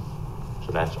addition.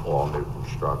 So that's all new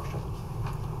construction.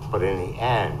 But in the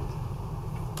end,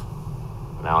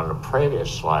 now in the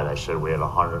previous slide, I said we had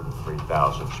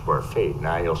 103,000 square feet.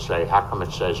 Now you'll say, how come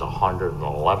it says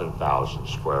 111,000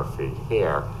 square feet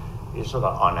here? These are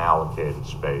the unallocated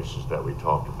spaces that we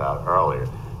talked about earlier.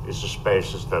 These are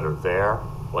spaces that are there,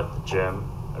 like the gym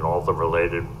and all the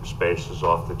related spaces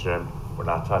off the gym. We're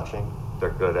not touching. They're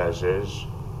good as is.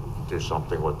 We can do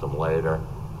something with them later.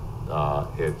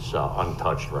 It's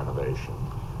untouched renovation.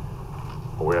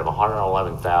 But we have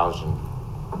 111,000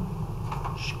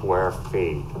 square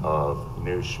feet of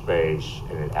new space,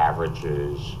 and it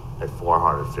averages at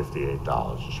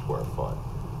 $458 a square foot.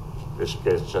 This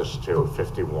gets us to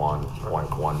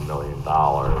 $51.1 million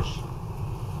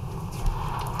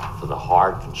for the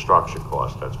hard construction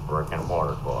cost, that's brick and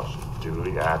mortar cost, do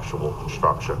the actual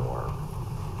construction work,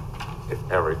 if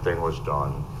everything was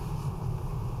done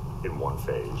in one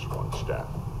phase, one step.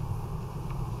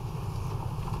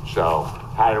 So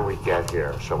how did we get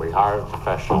here? So we hired a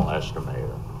professional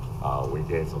estimator. We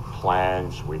gave them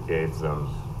plans, we gave them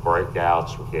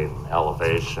breakouts, we gave them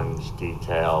elevations,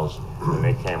 details, and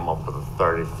they came up with a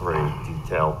 33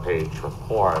 detailed page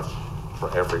report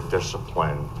for every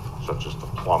discipline, such as the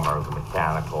plumber, the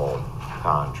mechanical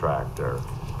contractor,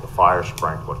 the fire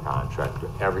sprinkler contractor.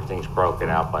 Everything's broken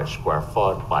out by square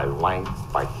foot, by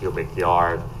length, by cubic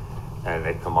yard, and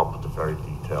they come up with a very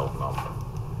detailed number.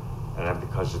 And then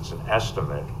because it's an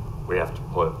estimate, we have to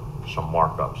put some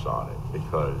markups on it,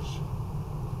 because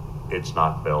it's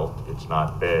not built, it's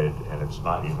not bid, and it's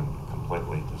not even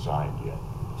completely designed yet.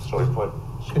 So we put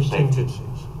some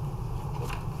Contingencies.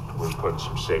 We put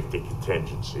some safety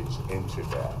contingencies into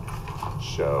that.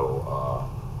 So,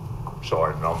 so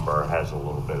our number has a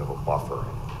little bit of a buffer in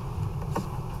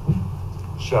it.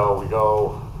 So we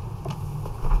go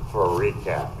for a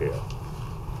recap here.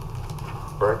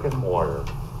 Brick and mortar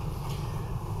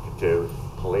to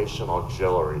police and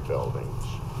auxiliary buildings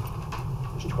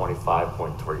is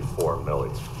 $25.34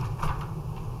 million.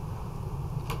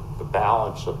 The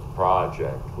balance of the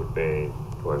project would be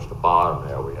towards the bottom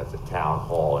there. We have the town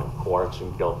hall in Quartz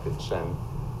and Gilkinson,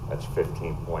 that's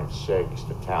 15.6.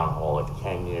 The town hall at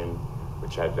Kenyon,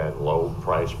 which had that low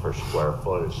price per square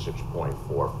foot, is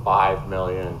 6.45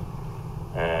 million.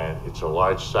 And it's a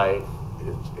large site.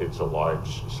 It's a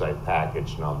large site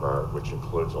package number, which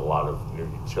includes a lot of new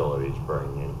utilities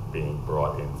being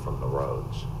brought in from the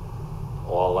roads.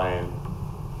 All in,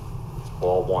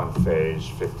 all one phase,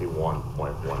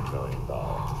 $51.1 million.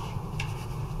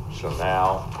 So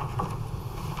now,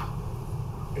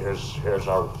 here's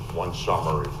our one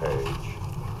summary page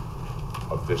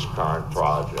of this current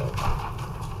project.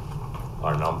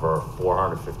 Our number of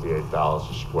 $458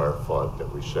 a square foot that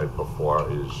we said before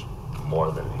is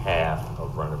more than half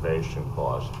of renovation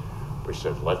costs. We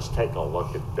said, let's take a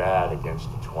look at that against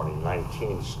the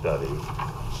 2019 study,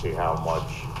 see how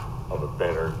much of a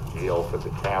better deal for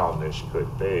the town this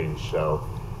could be. So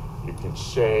you can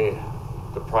see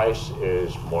the price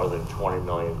is more than $20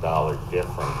 million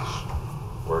difference.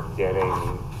 We're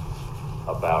getting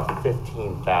about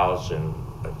 15,000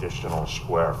 additional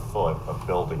square foot of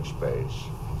building space.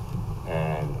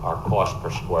 And our cost per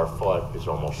square foot is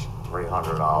almost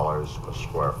 $300 a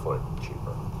square foot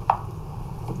cheaper.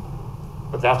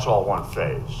 But that's all one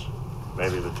phase.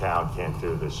 maybe the town can't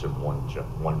do this in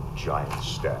one giant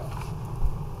step.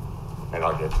 And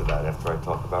I'll get to that after I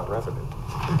talk about revenue.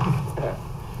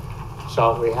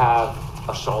 So we have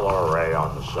a solar array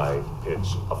on the site.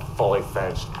 It's a fully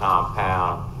fenced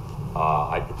compound.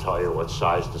 I could tell you what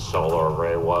size the solar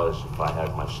array was if I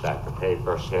had my stack of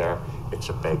papers here. It's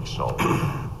a big solar.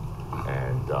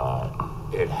 And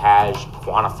it has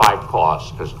quantified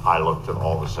costs, because I looked at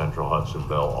all the Central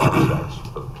Hudsonville offsets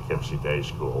for the Poughkeepsie Day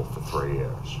School for 3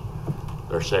 years.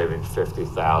 They're saving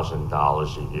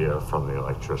 $50,000 a year from the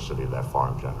electricity that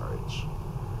farm generates.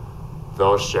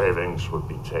 Those savings would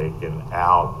be taken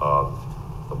out of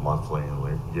the monthly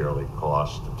and yearly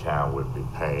costs the town would be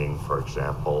paying, for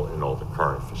example, in all the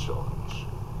current facilities.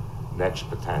 Next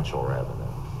potential revenue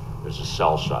is a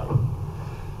cell site.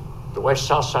 The way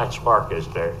cell sites work is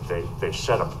they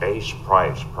set a base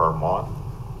price per month,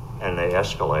 and they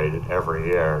escalate it every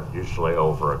year, usually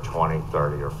over a 20,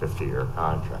 30, or 50-year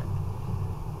contract.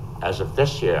 As of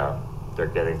this year, they're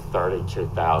getting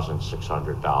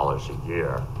 $32,600 a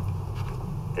year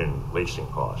in leasing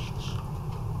costs.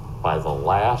 By the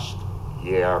last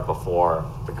year before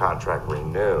the contract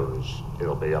renews,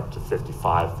 it'll be up to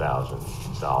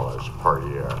 $55,000 per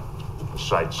year. The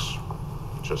site's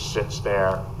just sits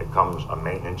there. A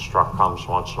maintenance truck comes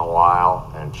once in a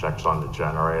while and checks on the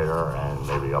generator and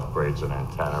maybe upgrades an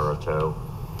antenna or two.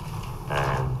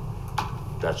 And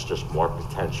that's just more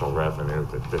potential revenue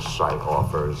that this site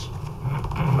offers.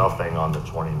 Nothing on the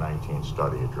 2019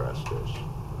 study addressed this.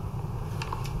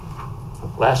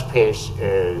 Last piece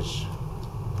is,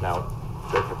 now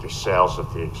there could be sales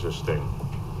of the existing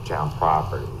town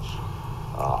properties.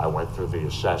 I went through the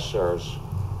assessor's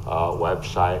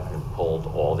website and pulled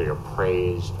all the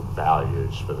appraised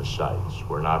values for the sites.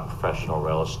 We're not professional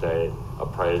real estate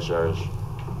appraisers.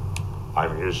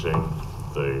 I'm using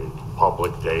the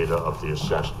public data of the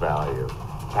assessed value.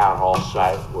 Town hall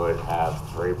site would have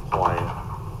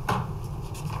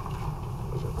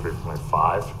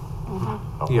 3.5?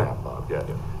 Okay, Yeah. Bob, yeah.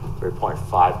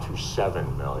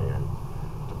 3.527 million.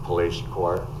 The police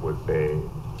court would be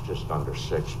just under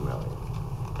 6 million,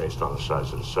 based on the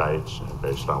size of the sites and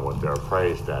based on what they're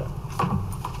appraised at.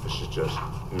 This is just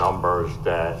numbers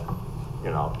that,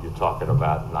 you're talking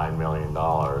about $9 million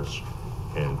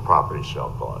in property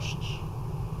sale costs,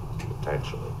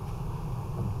 potentially.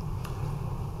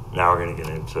 Now we're going to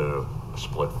get into a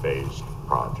split phased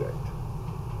project.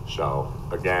 So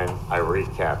again, I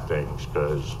recap things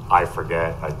because I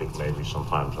forget. I think maybe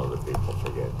sometimes other people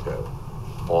forget too.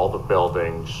 All the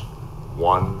buildings,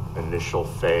 one initial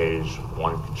phase,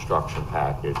 one construction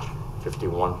package,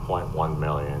 $51.1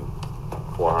 million,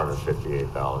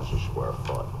 $458 a square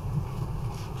foot.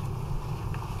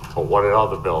 But what did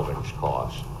other buildings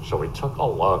cost? So we took a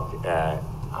look at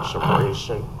some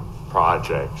recent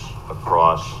projects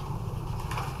across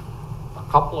a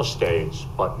couple of states,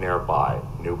 but nearby.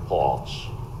 New Paltz,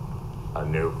 a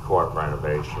new court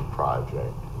renovation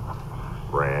project,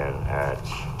 ran at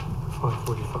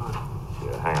 545.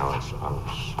 Yeah, hang on.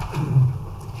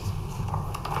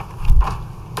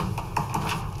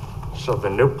 So the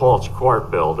New Paltz Court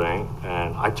building,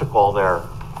 and I took all their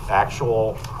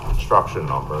actual construction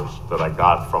numbers that I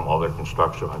got from other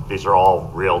construction. These are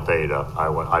all real data.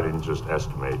 I didn't just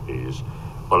estimate these,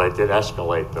 but I did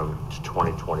escalate them to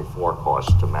 2024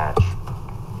 costs to match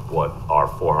what our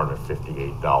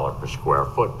 $458 per square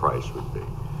foot price would be.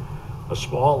 A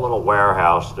small little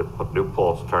warehouse that New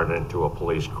Paltz turned into a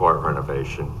police court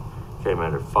renovation came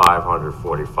in at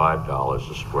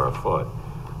 $545 a square foot.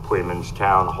 Queens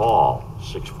Town Hall,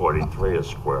 $643 a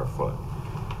square foot.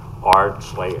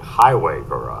 Ardsley Highway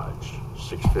Garage,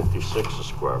 $656 a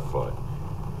square foot.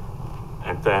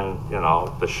 And then,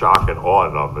 the shock and awe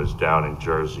numbers down in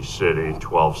Jersey City,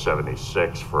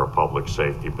 $1,276 for a public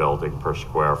safety building per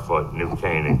square foot. New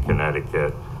Canaan,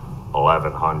 Connecticut,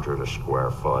 $1,100 a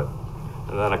square foot.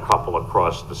 And then a couple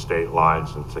across the state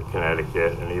lines into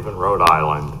Connecticut and even Rhode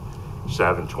Island,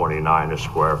 $729 a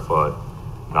square foot,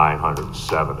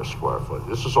 $907 a square foot.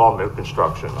 This is all new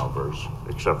construction numbers,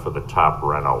 except for the top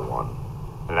reno one.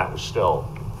 And that was still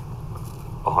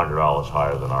 $100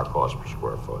 higher than our cost per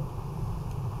square foot.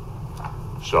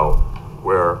 So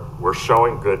we're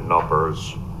showing good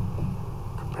numbers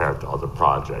compared to other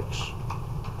projects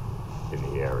in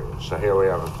the area. So here we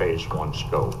have a phase one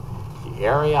scope. The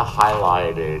area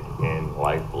highlighted in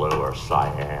light blue or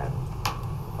cyan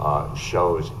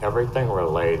shows everything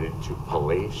related to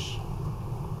police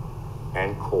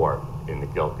and court in the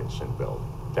Gilkinson building.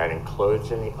 That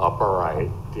includes in the upper right,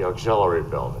 the auxiliary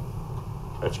building.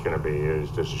 That's going to be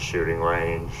used as a shooting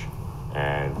range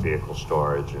and vehicle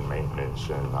storage and maintenance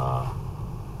and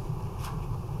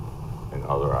and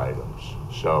other items.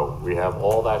 So we have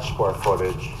all that square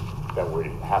footage that we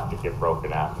have to get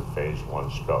broken out in phase one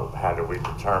scope. How do we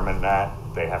determine that?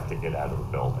 They have to get out of the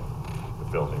building. The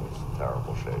building is in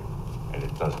terrible shape, and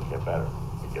it doesn't get better,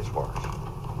 it gets worse.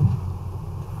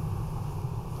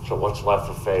 So what's left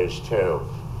for phase two?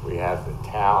 We have the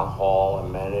town hall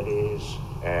amenities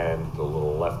and the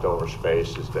little leftover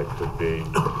spaces that could be,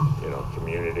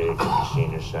 community, could be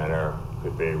senior center,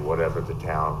 could be whatever the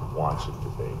town wants it to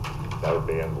be. That would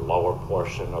be in the lower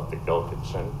portion of the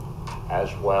Gilkinson,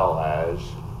 as well as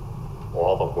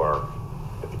all the work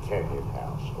at the Kenyon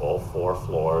House. All 4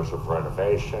 floors of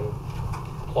renovation,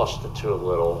 plus the 2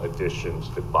 little additions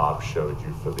that Bob showed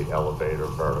you for the elevator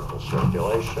vertical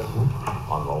circulation.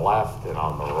 On the left and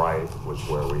on the right was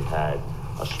where we had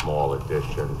a small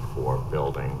addition for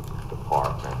building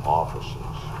department offices.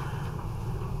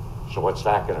 So what's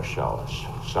that going to show us?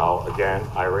 So again,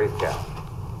 I recap.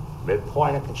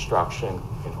 Midpoint of construction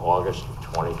in August of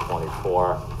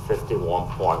 2024,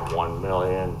 $51.1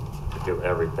 million to do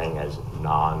everything as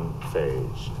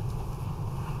non-phased.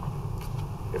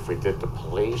 If we did the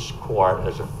police court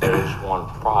as a phase 1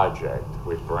 project,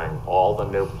 we'd bring all the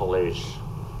new police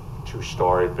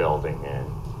 2-story building in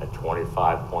at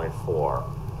 25.4.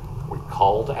 We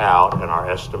culled out, and our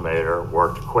estimator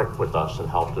worked quick with us and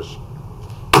helped us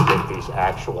get these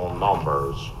actual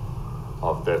numbers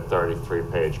of the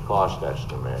 33-page cost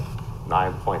estimate.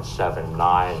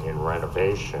 9.79 in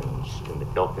renovations in the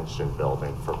Gilkinson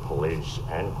building for police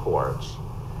and courts.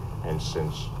 And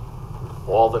since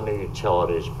all the new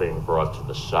utilities being brought to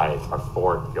the site are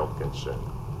for Gilkinson,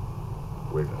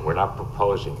 we're not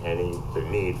proposing the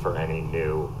need for any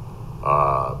new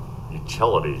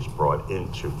utilities brought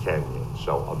into Kenyon.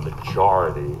 So a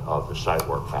majority of the site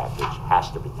work package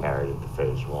has to be carried into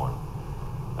phase 1.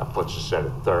 That puts us at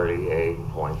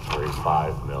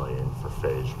 $38.35 million for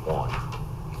phase 1.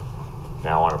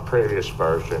 Now on a previous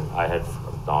version,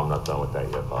 no, I'm not done with that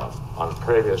yet, Bob. On a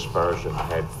previous version, I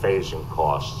had phasing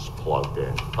costs plugged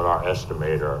in, but our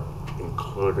estimator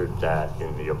included that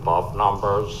in the above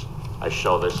numbers. I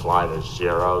show this line as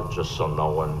 0 just so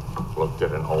no one looked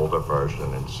at an older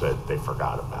version and said they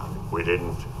forgot about it. We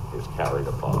didn't, it's carried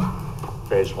above.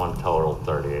 Phase 1 total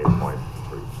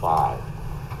 38.35.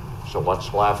 So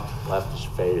what's left? Left is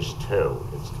phase 2.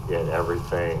 It's to get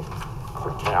everything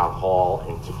for town hall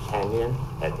into Kenyon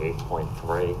at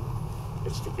 8.3.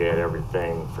 It's to get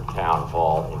everything for town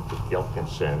hall into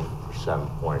Gilkinson for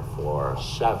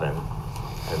 7.47.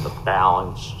 And the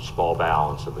balance, small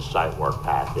balance of the site work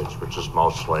package, which is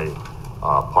mostly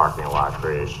parking lot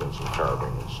creations and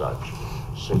curbing and such,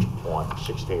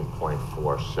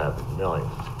 16.47 million.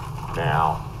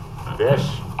 Now, this,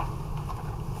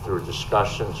 through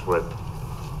discussions with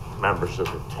members of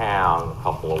the town a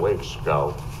couple of weeks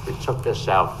ago, we took this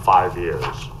out 5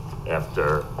 years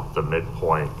after the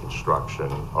midpoint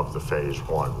construction of the phase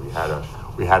 1.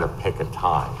 We had to pick a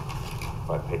time. If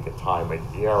I pick a time a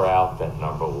year out, that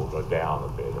number will go down a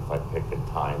bit. If I pick a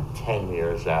time 10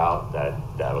 years out,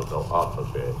 that'll go up a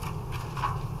bit.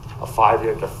 A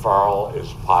 5-year deferral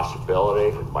is a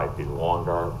possibility. It might be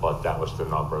longer, but that was the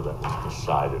number that was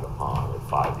decided upon at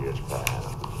 5 years per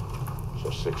annum. So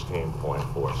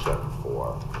 16.474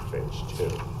 for phase 2.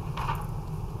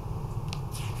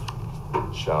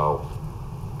 So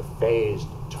the phased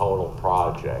total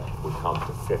project would come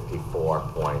to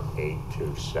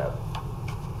 54.827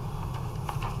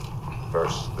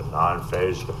 versus the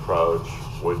non-phased approach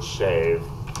would save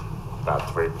about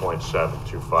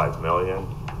 3.725 million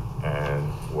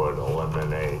and would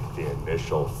eliminate the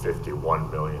initial $51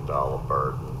 million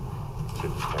burden to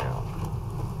the town.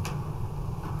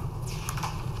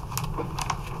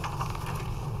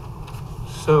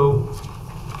 So,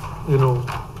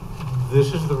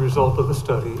 this is the result of a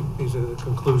study. These are the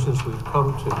conclusions we've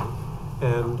come to.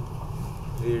 And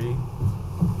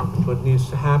what needs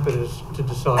to happen is to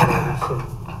decide on some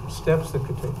steps that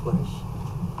could take place.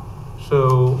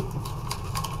 So,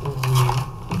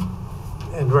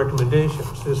 and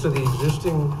recommendations. So the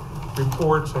existing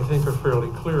reports, I think, are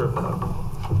fairly clear about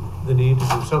the need to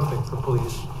do something for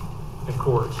police and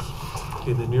courts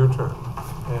in the near term.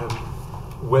 And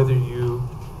whether you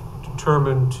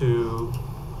determine to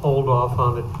hold off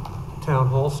on the town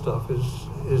hall stuff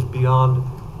is beyond,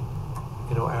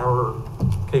 our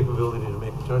capability to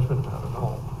make a judgment about it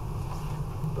all.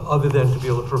 Other than to be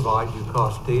able to provide you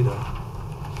cost data.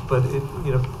 But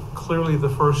clearly the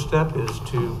first step is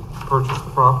to purchase the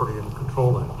property and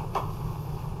control it.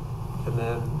 And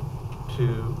then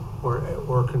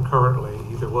or concurrently,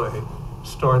 either way,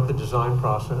 start the design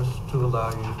process to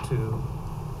allow you to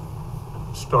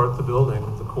start the building,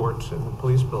 the courts and the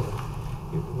police building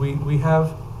We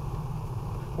have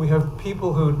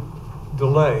people who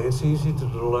delay. It's easy to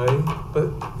delay,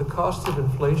 but the cost of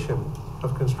inflation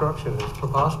of construction is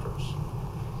preposterous.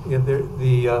 You know,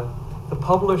 the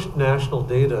published national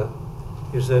data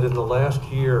is that in the last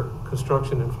year,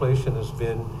 construction inflation has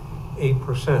been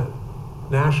 8%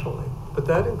 nationally, but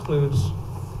that includes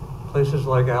places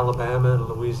like Alabama and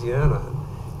Louisiana.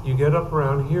 You get up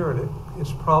around here and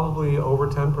it's probably over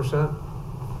 10%.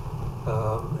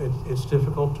 It's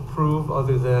difficult to prove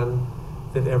other than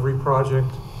that every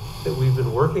project that we've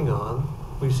been working on,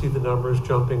 we see the numbers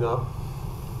jumping up.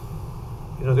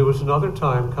 You know, there was another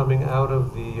time coming out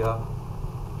of the,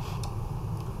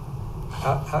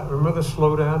 remember the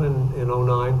slowdown in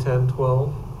 09, 10,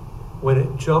 12? When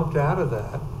it jumped out of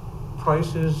that,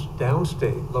 prices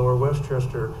downstate, Lower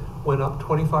Westchester, went up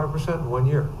 25% in 1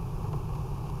 year.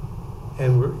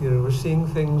 And we're seeing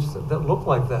things that look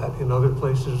like that in other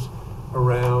places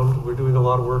around. We're doing a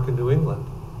lot of work in New England,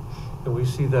 and we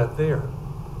see that there.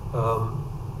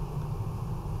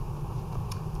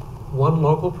 One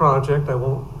local project, I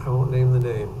won't name the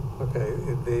name. Okay,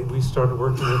 we started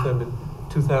working with them in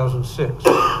 2006.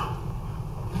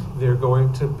 They're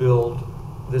going to build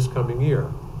this coming year.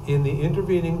 In the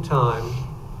intervening time,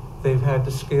 they've had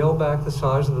to scale back the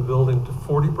size of the building to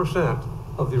 40%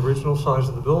 of the original size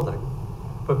of the building.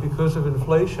 But because of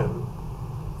inflation,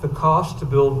 the cost to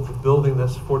build the building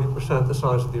that's 40% the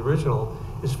size of the original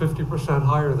is 50%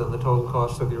 higher than the total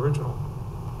cost of the original.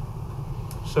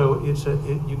 So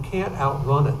you can't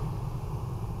outrun it.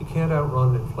 You can't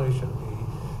outrun inflation.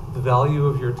 The value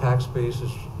of your tax base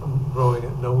is growing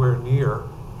at nowhere near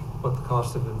what the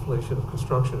cost of inflation of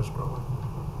construction is growing.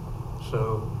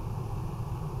 So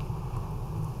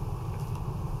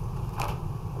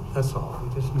that's all.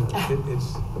 We just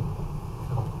it's.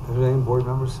 Are there any board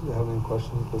members that have any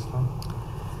questions at this time?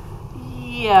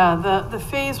 Yeah, the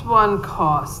phase one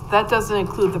cost, that doesn't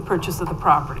include the purchase of the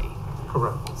property.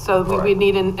 Correct. So we Correct. would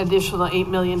need an additional $8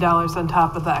 million on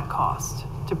top of that cost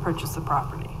to purchase the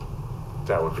property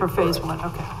That would be for phase correct.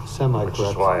 one, okay. Which is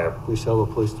Semi-correct. why We sell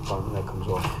the police department, that comes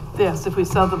off. Yes, if we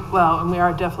sell and we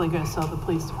are definitely going to sell the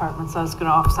police department, so that's going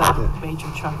to offset a Yeah.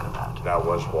 major chunk of that. That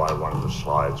was why one of the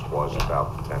slides was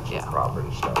about potential Yeah.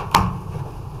 property sale.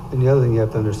 And the other thing you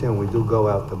have to understand, when we do go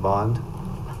out to bond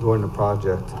during the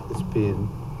project, it's being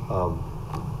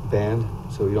banned,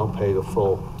 so you don't pay the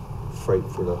full freight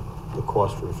for the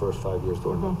cost for the first 5 years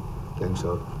during the thing.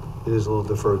 So it is a little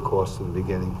deferred cost in the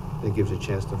beginning. It gives you a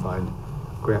chance to find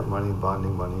grant money,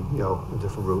 bonding money, a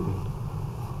different route. And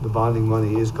the bonding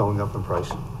money is going up in price.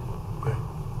 Okay.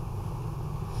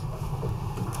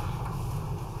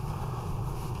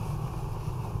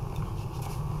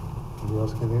 Anybody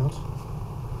else, anything else?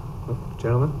 No?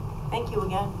 Gentlemen? Thank you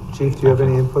again. Chief, do you have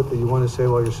any input that you want to say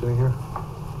while you're sitting here?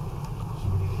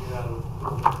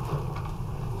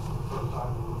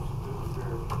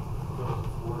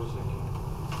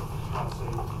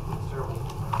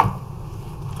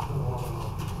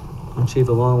 And Chief,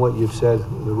 along what you've said,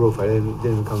 the roof,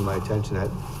 didn't come to my attention that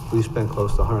we spent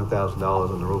close to $100,000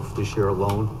 on the roof this year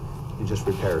alone in just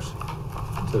repairs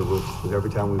to the roof. Because every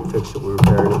time we fixed it, we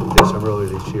repaired it. We did some earlier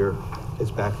this year.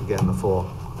 It's back again in the fall.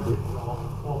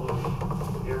 All the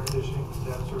air conditioning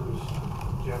condensers,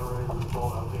 generators,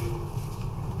 all outdated.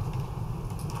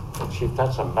 Chief,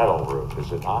 that's a metal roof,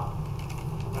 is it not?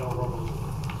 Metal rubber.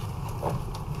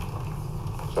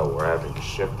 So we're having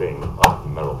shifting of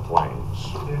metal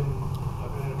planes. I've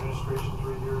been in administration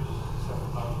 3 years,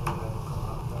 second time I've had it come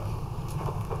out of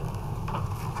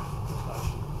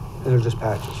that. And they're just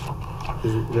patches.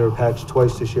 They were patched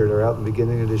twice this year. They're out in the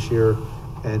beginning of this year,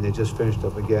 and they just finished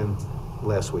up again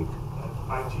last week.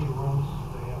 IT rooms,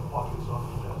 they have pockets on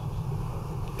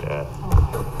the desks.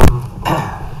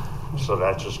 Yeah. So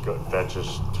that just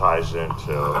ties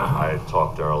into, I had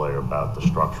talked earlier about the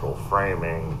structural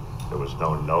framing. There was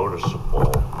no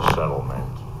noticeable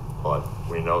settlement, but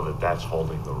we know that that's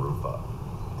holding the roof up.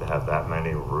 To have that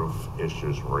many roof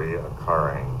issues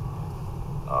reoccurring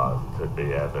could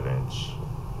be evidence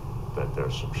that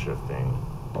there's some shifting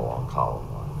along column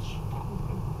lines.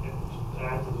 And to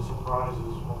add to the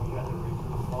surprises, when we had to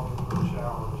redo the plumbing for the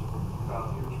showers, we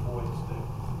found huge voids that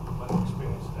let the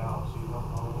expanse down, so you don't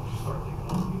know, once you start digging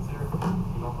underneath there,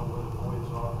 you don't know where the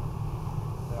voids are.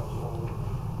 That was all.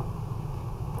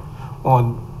 Well,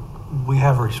 and we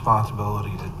have a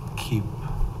responsibility to keep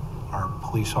our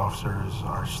police officers,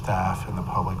 our staff, and the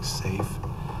public safe.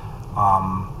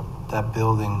 That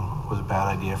building was a bad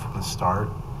idea from the start,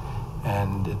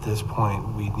 and at this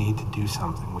point, we need to do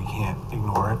something. We can't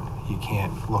ignore it. You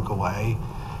can't look away.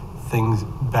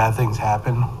 Bad things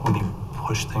happen when you put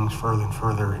push things further and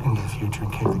further into the future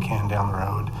and kick the can down the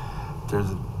road.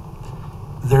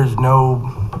 There's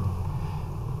no,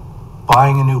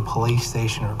 buying a new police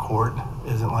station or court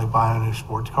isn't like buying a new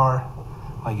sports car.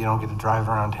 Like, you don't get to drive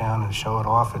around town and show it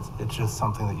off. It's just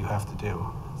something that you have to do.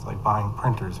 It's like buying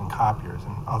printers and copiers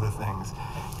and other things.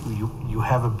 You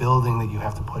have a building that you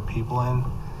have to put people in.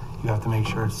 You have to make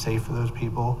sure it's safe for those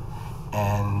people.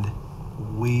 And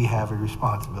we have a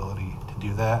responsibility to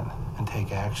do that and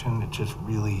take action. It just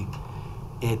really,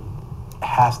 it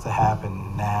has to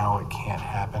happen now. It can't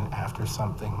happen after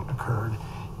something occurred.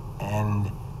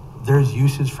 And there's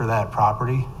uses for that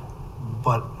property,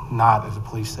 but not as a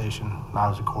police station,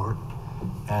 not as a court.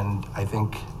 And I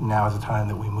think now is the time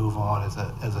that we move on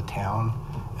as a town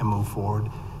and move forward.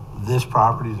 This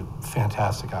property is a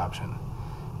fantastic option.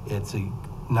 It's a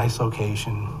nice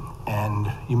location,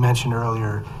 and you mentioned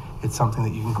earlier, it's something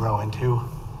that you can grow into.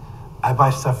 I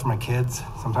buy stuff for my kids.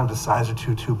 Sometimes the size are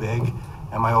too big,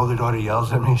 and my older daughter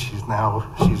yells at me. She's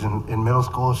in middle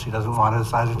school. She doesn't want a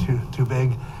size too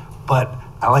big, but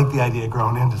I like the idea of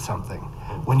growing into something.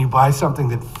 When you buy something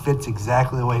that fits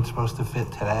exactly the way it's supposed to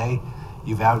fit today,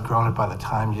 you've outgrown it by the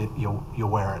time you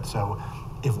wear it. So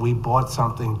if we bought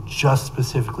something just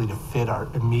specifically to fit our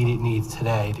immediate needs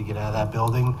today to get out of that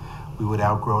building, we would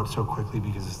outgrow it so quickly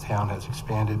because this town has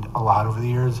expanded a lot over the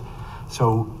years.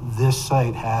 So this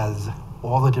site has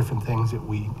all the different things that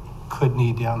we could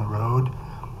need down the road,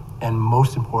 and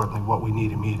most importantly, what we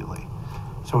need immediately.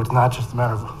 So it's not just a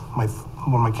matter of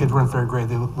when my kids were in third grade,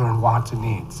 they learned wants and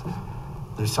needs.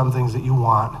 There's some things that you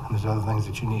want, and there's other things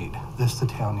that you need. This the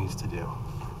town needs to do.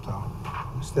 So,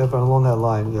 Stefan, along that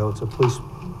line, it's a police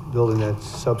building that's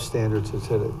substandard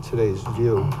to today's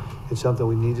view. It's something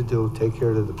we need to do, take care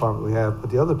of the department we have.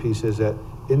 But the other piece is that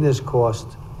in this cost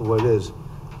of what it is,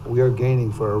 we are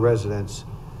gaining for our residents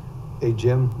a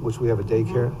gym, which we have a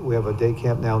daycare. We have a day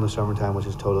camp now in the summertime, which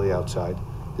is totally outside.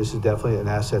 This is definitely an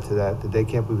asset to that. The day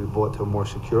camp will be brought to a more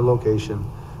secure location,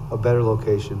 a better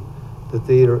location. The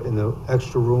theater and the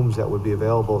extra rooms that would be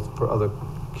available for other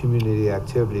community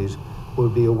activities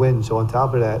would be a win. So on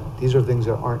top of that, these are things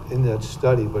that aren't in that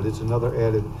study, but it's another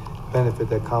added benefit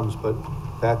that comes. But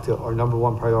back to our number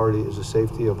one priority is the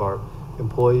safety of our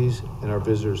employees and our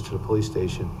visitors to the police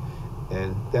station.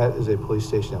 And that is a police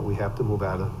station that we have to move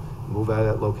out of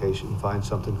that location and find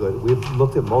something good. We've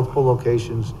looked at multiple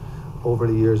locations over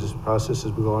the years. This process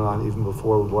has been going on even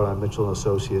before we brought on Mitchell and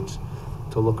Associates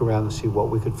to look around and see what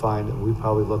we could find. And we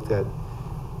probably looked at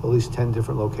least 10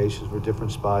 different locations for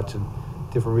different spots and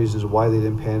different reasons why they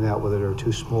didn't pan out, whether they're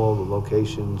too small, the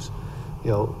locations,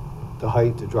 the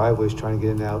height, the driveways, trying to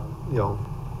get in and out,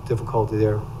 difficulty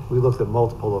there. We looked at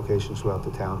multiple locations throughout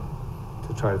the town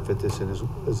to try to fit this in.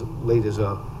 As late as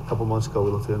a couple months ago,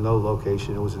 we looked at another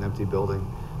location. It was an empty building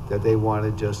that they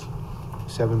wanted just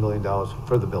 $7 million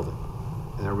for the building.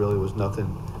 And there really was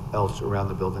nothing else around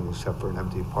the building except for an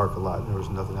empty parking lot, and there was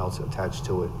nothing else attached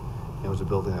to it. And it was a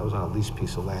building that was on a leased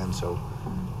piece of land, so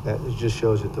that it just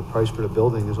shows that the price for the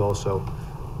building is also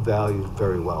valued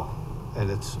very well. And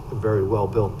it's a very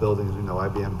well-built building. As we know,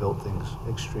 IBM built things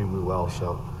extremely well,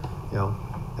 so,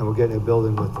 and we're getting a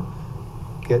building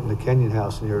getting the Kenyon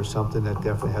House in here is something that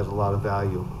definitely has a lot of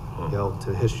value,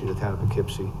 to the history of the town of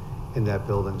Poughkeepsie in that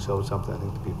building. So it's something I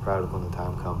think to be proud of when the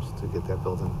time comes to get that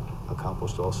building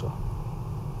accomplished also.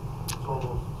 It's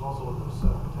also within the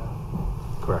center of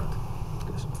town. Correct.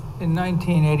 Yes. In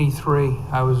 1983,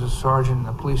 I was a sergeant in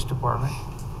the police department,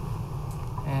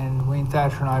 and Wayne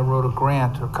Thatcher and I wrote a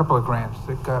couple of grants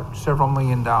that got several $1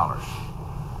 million.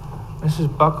 Mrs.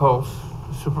 Buckholz,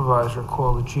 the supervisor,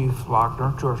 called the chief,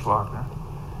 George Lochner,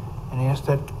 and asked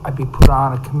that I be put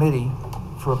on a committee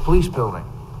for a police building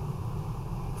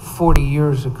 40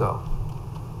 years ago.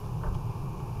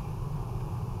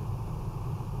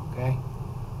 Okay?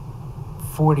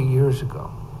 40 years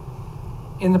ago.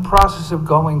 In the process of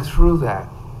going through that,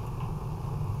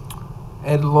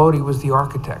 Ed Lodi was the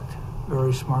architect.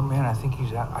 Very smart man. I think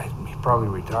he's probably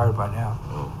retired by now.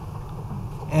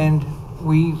 And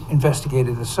we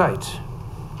investigated the sites.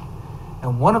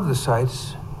 And one of the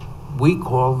sites we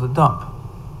call the dump,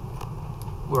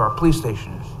 where our police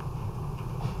station is.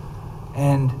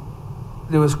 And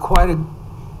there was quite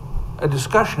a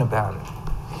discussion about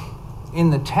it. In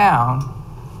the town,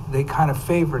 they kind of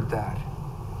favored that,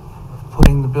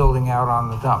 putting the building out on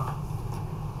the dump.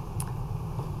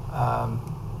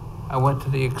 I went to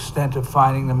the extent of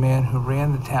finding the man who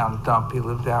ran the town dump. He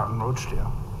lived out in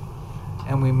Rochdale.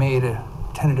 And we made a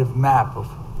tentative map of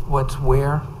what's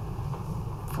where.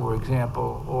 For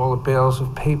example, all the bales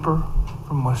of paper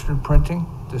from Western Printing,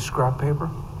 the scrap paper,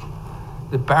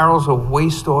 the barrels of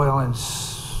waste oil and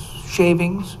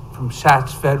shavings from from Sats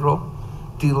Federal,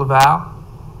 De La Valle.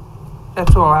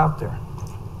 That's all out there.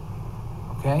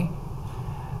 Okay?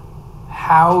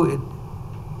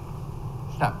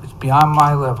 It's beyond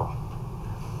my level.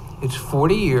 It's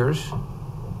 40 years.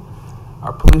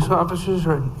 Our police officers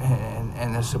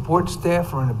and the support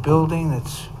staff are in a building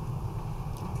that's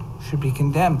should be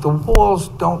condemned. The walls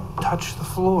don't touch the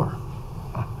floor.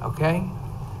 Okay?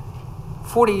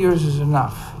 40 years is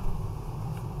enough.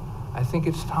 I think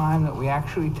it's time that we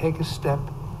actually take a step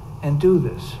and do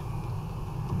this.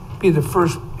 Be the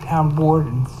first town board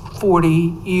in 40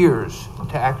 years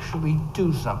to actually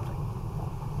do something.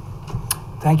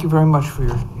 Thank you very much for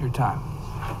your time.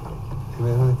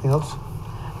 Anybody have anything else?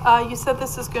 You said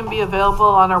this is going to be available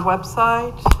on our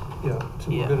website? Yeah, so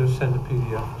Yeah. we're gonna send a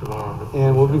PDF tomorrow.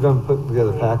 And we'll be going to put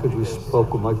together a package. We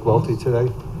spoke with Mike Welty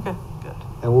today, Okay, good.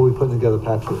 and we'll be putting together a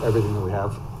package with everything that we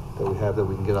have that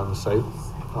we can get on the site.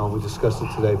 We discussed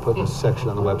it today, putting a section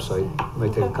on the website. It may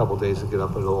take a couple days to get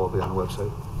up, but it'll all be on the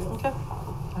website. Okay.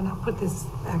 And I'll put this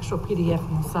actual PDF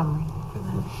in the summary for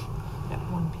that,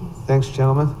 one piece. Thanks,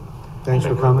 gentlemen. Thanks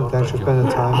for coming. Thanks for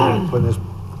spending time and putting this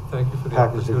Thank you for the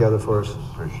package opportunity. together for us.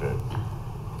 Appreciate it.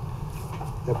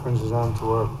 That brings us on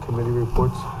to our committee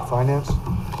reports. Finance?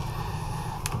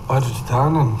 Budget's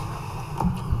done and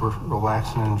we're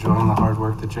relaxing and enjoying the hard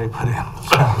work that Jay put in.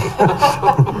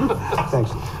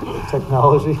 Thanks.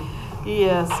 Technology?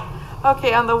 Yes.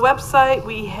 Okay, on the website,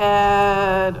 we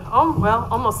had,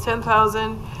 almost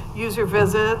 10,000 user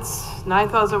visits.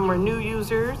 9,000 were new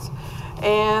users.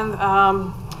 And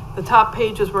the top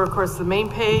pages were, of course, the main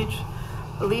page,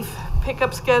 the leaf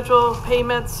pickup schedule,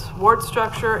 payments, ward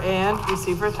structure, and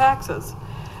receiver taxes.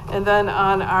 And then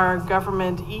on our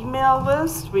government email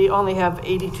list, we only have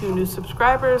 82 new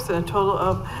subscribers and a total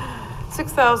of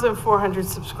 6,400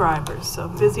 subscribers. So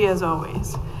busy as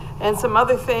always. And some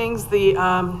other things, the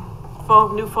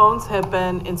new phones have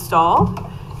been installed,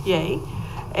 yay.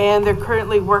 And they're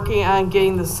currently working on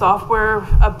getting the software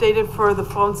updated for the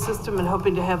phone system and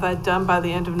hoping to have that done by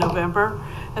the end of November.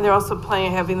 And they're also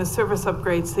planning on having the service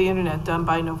upgrades to the internet done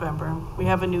by November. We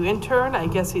have a new intern. I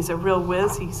guess he's a real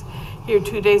whiz. He's here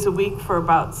 2 days a week for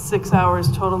about 6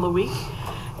 hours total a week.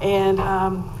 And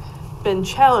been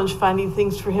challenged finding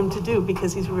things for him to do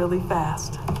because he's really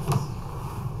fast.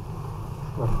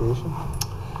 Recreation?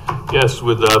 Yes,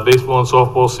 with baseball and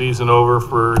softball season over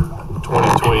for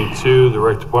 2022, the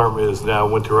rec department is now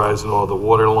winterizing all the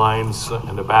water lines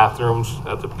and the bathrooms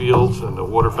at the fields and the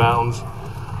water fountains.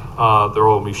 They're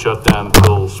all going to be shut down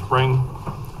until spring.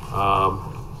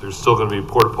 There's still going to be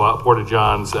porta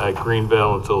johns at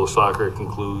Greenvale until the soccer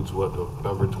concludes,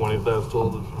 November 20th, I was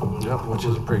told? Yep, which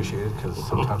is appreciated because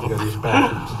sometimes you gotta use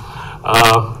bathrooms.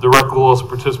 The rec will also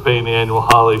participate in the annual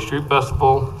Holiday Street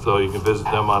Festival, so you can visit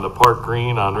them on the Park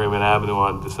Green on Raymond Avenue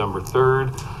on December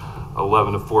 3rd,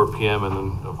 11 to 4 p.m. And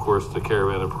then, of course, the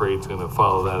Caravan and Parade's going to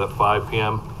follow that at 5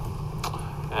 p.m.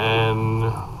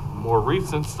 And more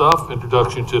recent stuff,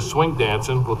 introduction to swing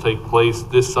dancing will take place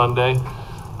this Sunday,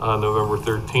 November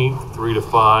 13th, 3 to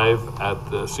 5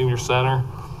 at the Senior Center.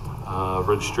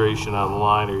 Registration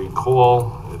online or you can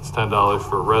call. It's $10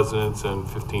 for residents and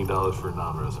 $15 for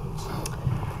non-residents.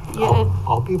 Yeah, and,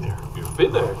 I'll be there. You've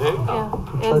been there, Dave. yeah.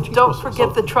 And don't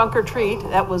forget the trunk or treat.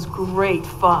 That was great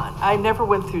fun. I never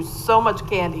went through so much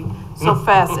candy so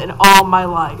fast in all my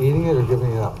life. Eating it or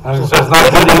giving it up? I was not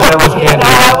eating that much candy. No,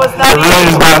 I was not It really is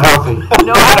eating. not healthy.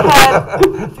 No, I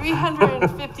had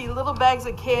 350 little bags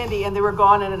of candy and they were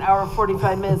gone in an hour and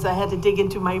 45 minutes. I had to dig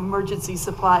into my emergency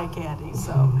supply of candy.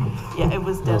 So, yeah, it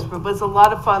was desperate. But it was a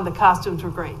lot of fun. The costumes were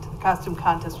great. The costume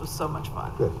contest was so much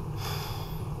fun. Good.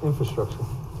 Infrastructure,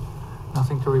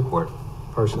 Nothing to report.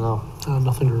 personnel.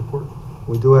 Nothing to report.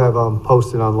 We do have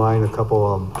posted online a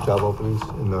couple job openings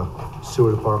in the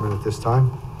sewer department at this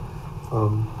time.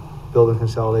 Building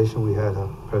consolidation, we had a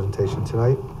presentation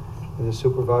tonight. In the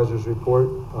supervisor's report,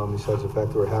 besides the fact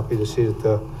that we're happy to see that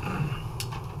the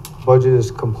budget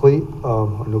is complete,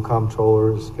 our new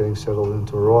comptroller is getting settled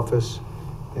into her office,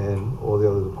 and all the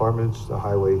other departments, the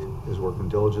highway is working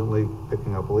diligently,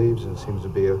 picking up leaves, and it seems to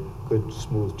be a good,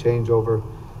 smooth changeover.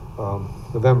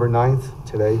 November 9th,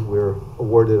 today, we're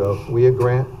awarded a WIA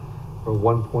grant for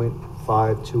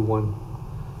 $1.521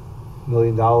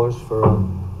 million for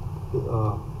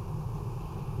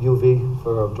UV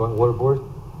for our joint water board,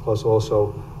 plus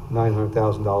also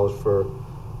 $900,000 for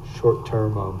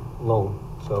short-term loan.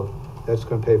 So that's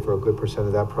going to pay for a good percent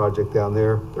of that project down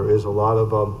there. There is a lot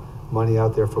of money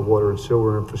out there for water and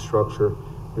sewer infrastructure,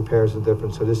 repairs and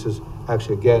different. So this is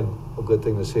actually, again, a good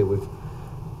thing to see. We've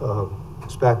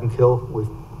Spack and Kill, we've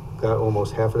got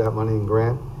almost half of that money in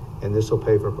grant, and this will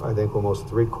pay for, I think, almost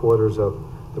 3/4 of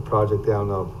the project down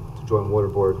Joint Water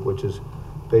Board, which is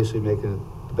basically making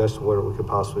it the best water we could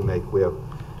possibly make. We have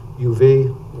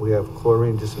UV, we have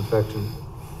chlorine disinfectant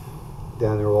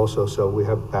down there also, so we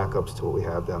have backups to what we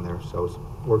have down there. So it's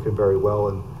working very well,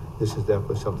 and this is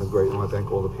definitely something great. I want to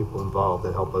thank all the people involved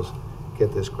that help us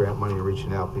get this grant money and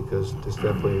reaching out, because this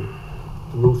definitely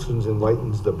loosens and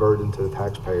lightens the burden to the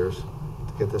taxpayers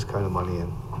to get this kind of money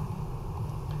in.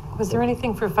 Was there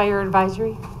anything for fire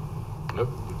advisory? Nope,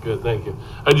 good, thank you.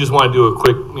 I just want to do a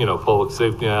quick, public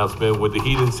safety announcement. With the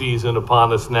heating season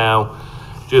upon us now,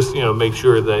 just, make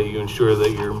sure that you ensure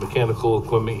that your mechanical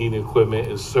equipment, heating equipment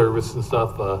is serviced and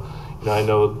stuff. I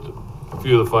know a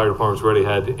few of the fire departments already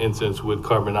had incidents with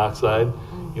carbon monoxide,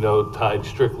 tied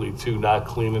strictly to not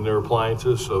cleaning their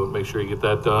appliances, so make sure you get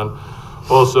that done.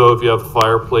 Also, if you have a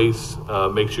fireplace,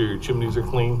 make sure your chimneys are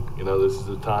clean. This is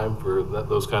the time for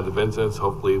those kinds of incidents.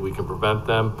 Hopefully we can prevent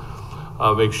them.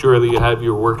 Make sure that you have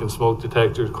your working smoke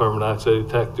detectors, carbon monoxide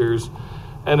detectors.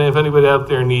 And if anybody out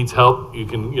there needs help, you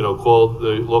can, call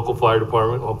the local fire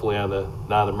department, hopefully on the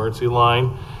non-emergency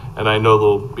line. And I know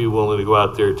they'll be willing to go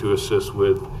out there to assist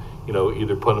with,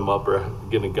 either putting them up or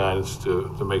getting guidance to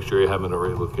make sure you have them in the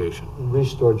right location.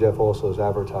 Restore, Jeff, also is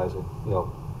advertising,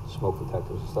 smoke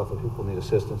detectors and stuff if people need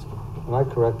assistance. Am I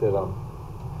correct that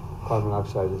carbon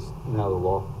monoxide is now the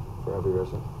law for every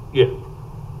resident? Yeah.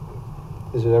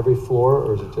 Is it every floor,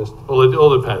 or is it just? Well, it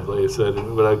all depends. Like I said,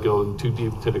 without going too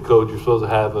deep into the code, you're supposed to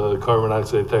have a carbon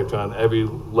monoxide detector on every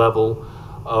level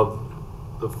of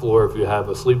the floor if you have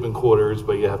a sleeping quarters,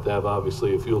 but you have to have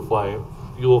obviously a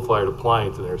fuel-fired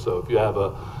appliance in there. So if you have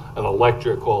an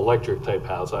electric type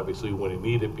house, obviously you wouldn't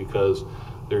need it because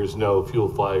there's no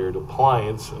fuel-fired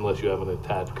appliance unless you have an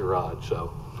attached garage.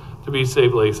 So to be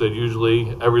safe, like I said,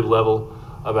 usually every level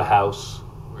of a house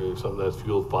or something that's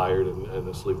fuel-fired and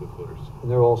the sleeping quarters.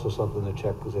 And they're also something to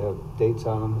check because they have dates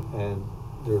on them, and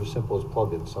they're as simple as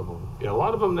plug-ins, some of them. Yeah, a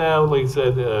lot of them now, like I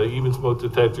said, even smoke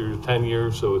detectors, 10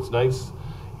 years, so it's nice,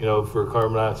 for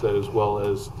carbon monoxide as well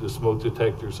as the smoke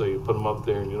detector. So you put them up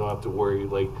there and you don't have to worry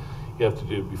like you have to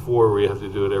do before, where you have to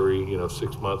do it every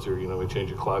 6 months, or we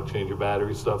change your clock, change your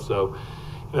battery stuff. So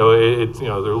it's they're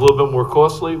a little bit more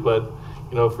costly, but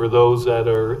for those that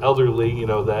are elderly,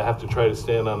 that have to try to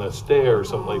stand on a stair or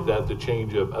something like that to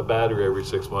change a battery every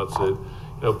 6 months,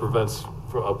 it prevents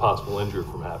a possible injury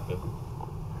from happening.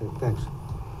 Okay, thanks.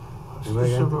 Mr. Anybody got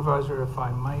anything? Supervisor, if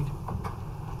I might,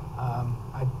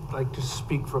 I'd like to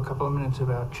speak for a couple of minutes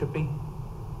about Chippy.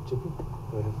 Chippy?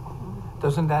 Go ahead.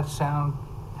 Doesn't that sound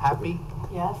happy?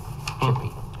 Yes?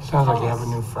 Chippy. Sounds like you have a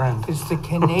new friend. It's the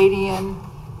Canadian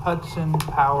Hudson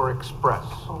Power Express.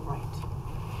 Oh, right.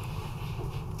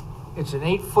 It's an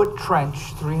 8-foot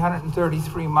trench,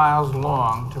 333 miles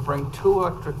long, to bring 2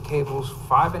 electric cables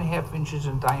 5.5 inches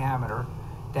in diameter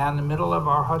down the middle of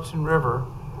our Hudson River,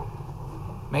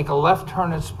 make a left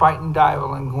turn at Spuyten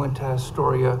Duyvil, and go into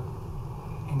Astoria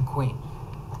in Queens.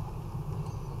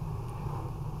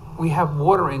 We have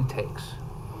water intakes.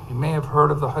 You may have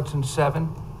heard of the Hudson 7.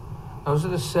 Those are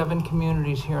the 7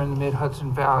 communities here in the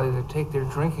mid-Hudson Valley that take their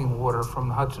drinking water from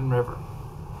the Hudson River.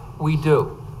 We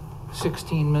do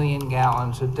 16 million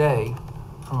gallons a day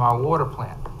from our water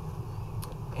plant.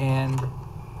 And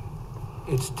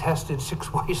it's tested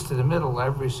 6 ways to the middle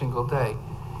every single day,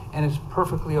 and it's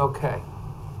perfectly okay.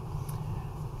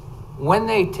 When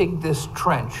they dig this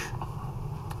trench,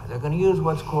 they're going to use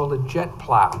what's called a jet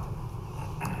plow,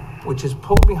 which is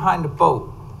pulled behind a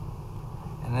boat,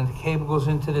 and then the cable goes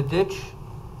into the ditch,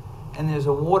 and there's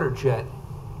a water jet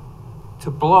to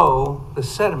blow the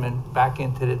sediment back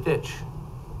into the ditch.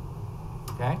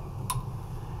 Okay?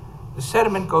 The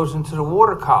sediment goes into the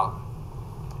water column,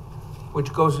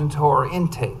 which goes into our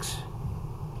intakes.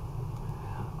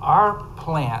 Our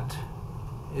plant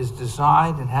is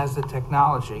designed and has the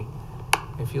technology.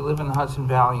 If you live in the Hudson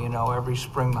Valley, every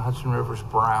spring the Hudson River's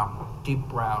brown, deep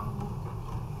brown,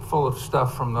 full of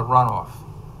stuff from the runoff.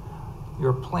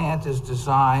 Your plant is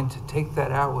designed to take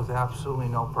that out with absolutely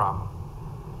no problem.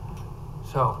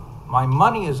 So my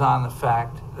money is on the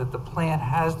fact that the plant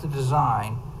has the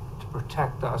design to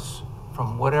protect us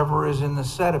from whatever is in the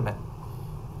sediment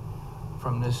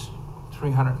from this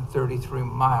 333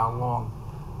 mile long,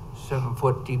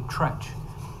 7-foot deep trench.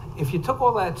 If you took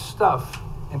all that stuff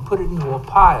and put it into a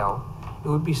pile, it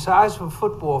would be size of a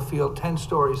football field 10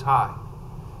 stories high.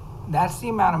 That's the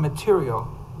amount of material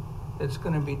that's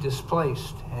going to be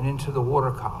displaced and into the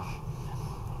water column.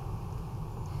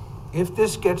 If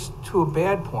this gets to a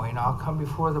bad point, I'll come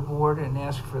before the board and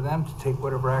ask for them to take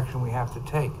whatever action we have to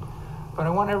take. But I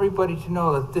want everybody to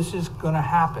know that this is going to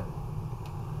happen.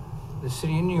 The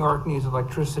city of New York needs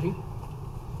electricity.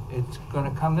 It's going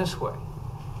to come this way.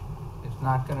 It's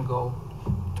not going to go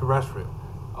terrestrial.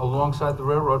 Alongside the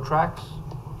railroad tracks,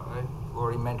 I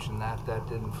already mentioned that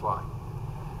didn't fly.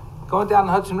 Going down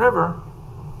the Hudson River,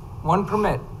 one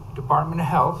permit, Department of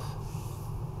Health.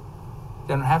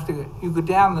 Then you go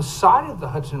down the side of the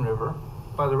Hudson River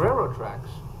by the railroad tracks,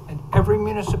 and every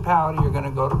municipality you're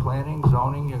gonna go to planning,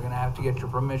 zoning, you're gonna have to get your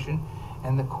permission,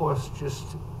 and the cost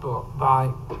just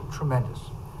by tremendous.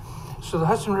 So the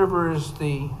Hudson River is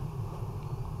the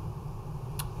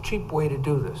cheap way to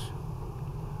do this.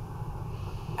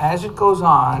 As it goes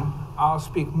on, I'll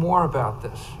speak more about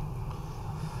this.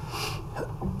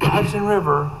 The Hudson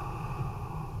River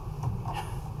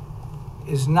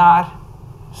is not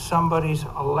somebody's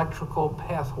electrical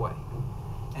pathway.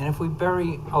 And if we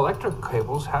bury electric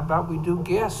cables, how about we do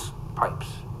gas pipes?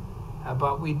 How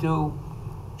about we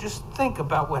just think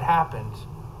about what happens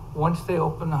once they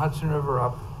open the Hudson River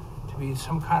up to be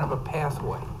some kind of a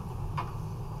pathway.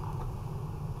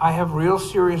 I have real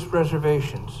serious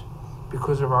reservations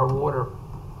because of our water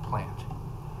plant.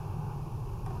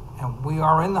 And we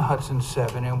are in the Hudson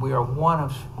 7, and we are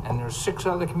and there's 6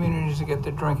 other communities that get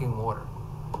their drinking water.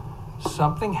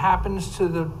 Something happens to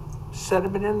the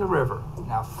sediment in the river.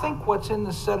 Now think what's in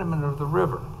the sediment of the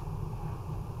river,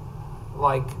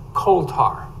 like coal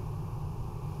tar,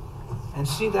 and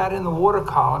see that in the water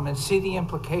column and see the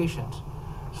implications.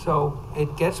 So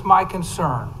it gets my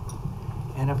concern.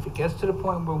 And if it gets to the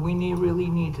point where we really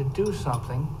need to do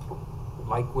something,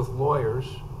 like with lawyers,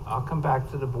 I'll come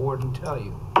back to the board and tell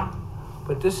you.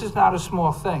 But this is not a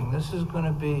small thing. This is going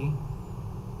to be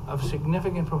of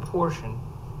significant proportion,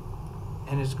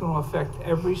 and it's going to affect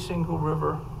every single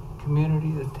river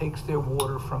community that takes their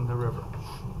water from the river.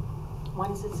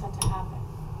 When is it set to happen?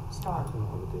 Start?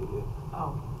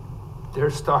 Oh. They're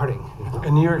starting.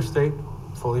 And New York State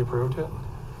fully approved it?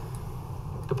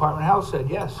 Department of Health said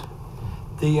yes.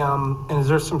 And is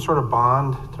there some sort of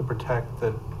bond to protect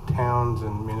the towns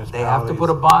and municipalities? They have to put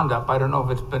a bond up. I don't know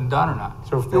if it's been done or not.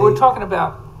 So if we're talking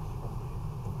about,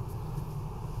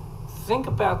 think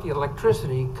about the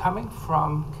electricity coming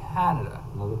from Canada,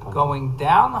 going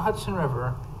down the Hudson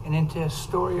River and into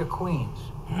Astoria, Queens.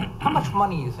 How much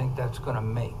money do you think that's going to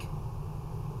make?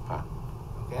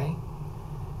 Okay?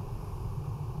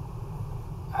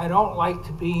 I don't like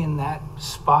to be in that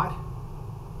spot,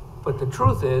 but the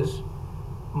truth is,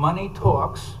 money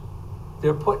talks.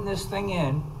 They're putting this thing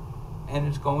in, and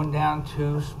it's going down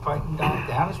to Spuyten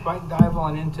Duyvil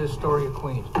and into Astoria,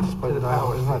 Queens. Isn't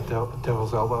that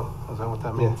Devil's Elbow? Is that what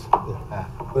that means? Yeah.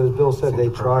 But as Bill said, they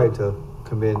tried to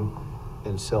come in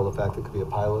and sell the fact there could be a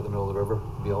pilot in the middle of the river.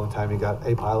 The only time you got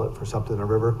a pilot for something in the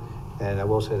river. And I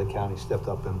will say the county stepped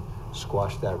up and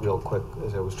squashed that real quick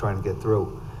as I was trying to get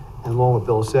through. And along what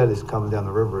Bill said is coming down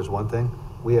the river is one thing.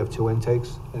 We have 2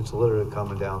 intakes, and it's literally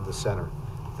coming down the center.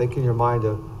 Think in your mind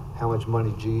of how much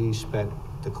money GE spent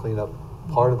to clean up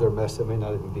part of their mess that may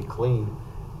not even be clean.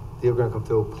 They're gonna come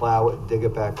through, plow it, dig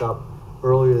it back up.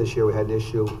 Earlier this year, we had an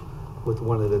issue with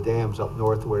one of the dams up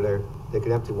north where they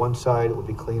could empty one side, it would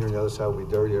be cleaner, and the other side would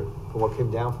be dirtier. But what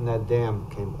came down from that dam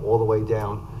came all the way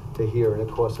down to here, and it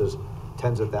cost us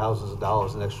tens of thousands of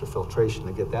dollars in extra filtration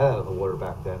to get that out of the water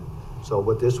back then. So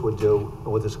what this would do,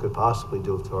 and what this could possibly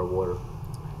do to our water,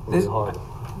 would be hard.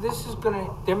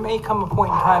 There may come a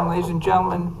point in time, ladies and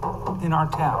gentlemen, in our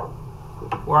town,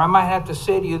 where I might have to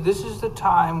say to you, this is the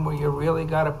time where you really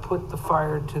got to put the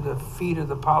fire to the feet of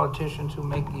the politicians who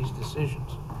make these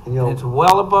decisions. And, you know, it's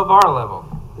well above our level.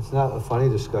 It's not a funny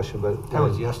discussion, but That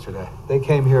was yesterday. they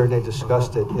came here and they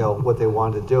discussed it, what they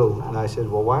wanted to do. And I said,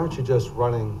 well, why aren't you just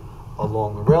running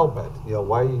along the rail bed?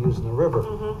 Why are you using the river?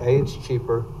 A, it's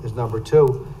cheaper, is number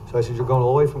 2. So I said, you're going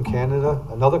all the way from Canada,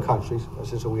 another country. I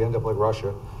said, so we end up like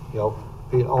Russia,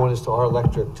 being owners to our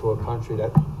electric to a country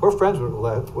that, we're friends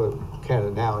with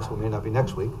Canada now, so we may not be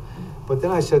next week. But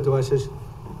then I said to him, I says,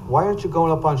 why aren't you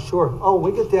going up on shore? Oh,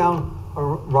 we get down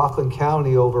Rockland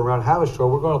County over around Haverstraw,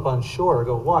 we're going up on shore. I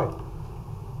go, why?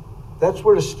 That's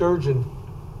where the sturgeon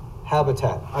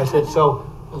habitat. I said, so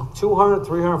 200,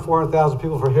 300, 400,000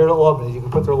 people from here to Albany, you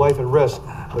can put their life at risk,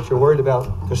 but you're worried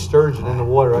about the sturgeon in the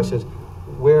water. I said,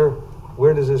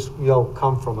 where does this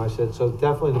come from? I said, so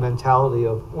definitely the mentality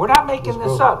of... We're not making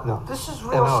this up. No. This is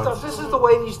real stuff. This is the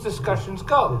way these discussions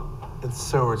go. It's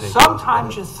so ridiculous.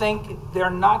 Sometimes you think they're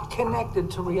not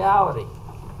connected to reality.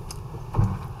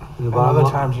 And other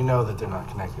times you know that they're not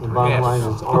connected. The bottom line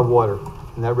is our water,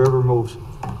 and that river moves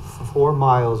 4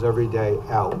 miles every day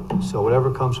out. So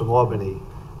whatever comes from Albany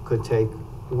could take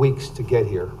weeks to get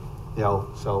here,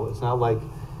 So it's not like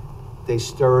they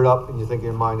stir it up and you think in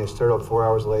your mind they stir it up 4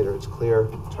 hours later. It's clear.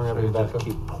 Turn everything back up.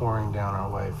 Keep pouring down our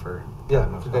way for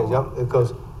today. Yep. It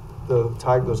goes. The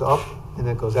tide goes up and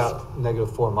then it goes out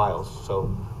 -4 miles. So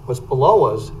what's below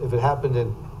us, if it happened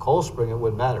in Cold Spring, it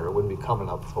wouldn't matter, it wouldn't be coming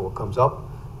up. So what comes up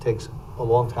takes a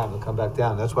long time to come back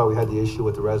down. That's why we had the issue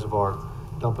with the reservoir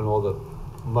dumping all the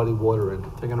muddy water in.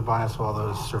 They're gonna buy us all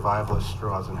those survivalist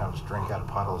straws and have us drink out of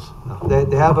puddles.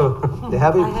 They have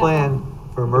a plan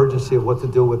for emergency of what to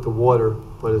do with the water,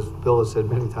 but as Bill has said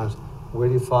many times, where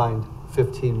do you find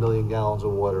 15 million gallons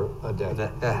of water a day?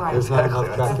 Right. There's not enough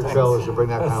Exactly. tractor trailers to bring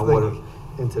that kind of That's the water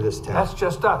into this town. That's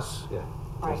just us. Yeah,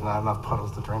 There's not enough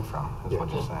puddles to drink from, is what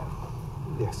Yeah. you're saying.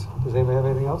 yes. Does anybody have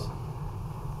anything else?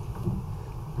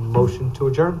 Motion to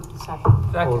adjourn?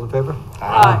 Second. All those in favor?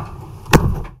 Aye.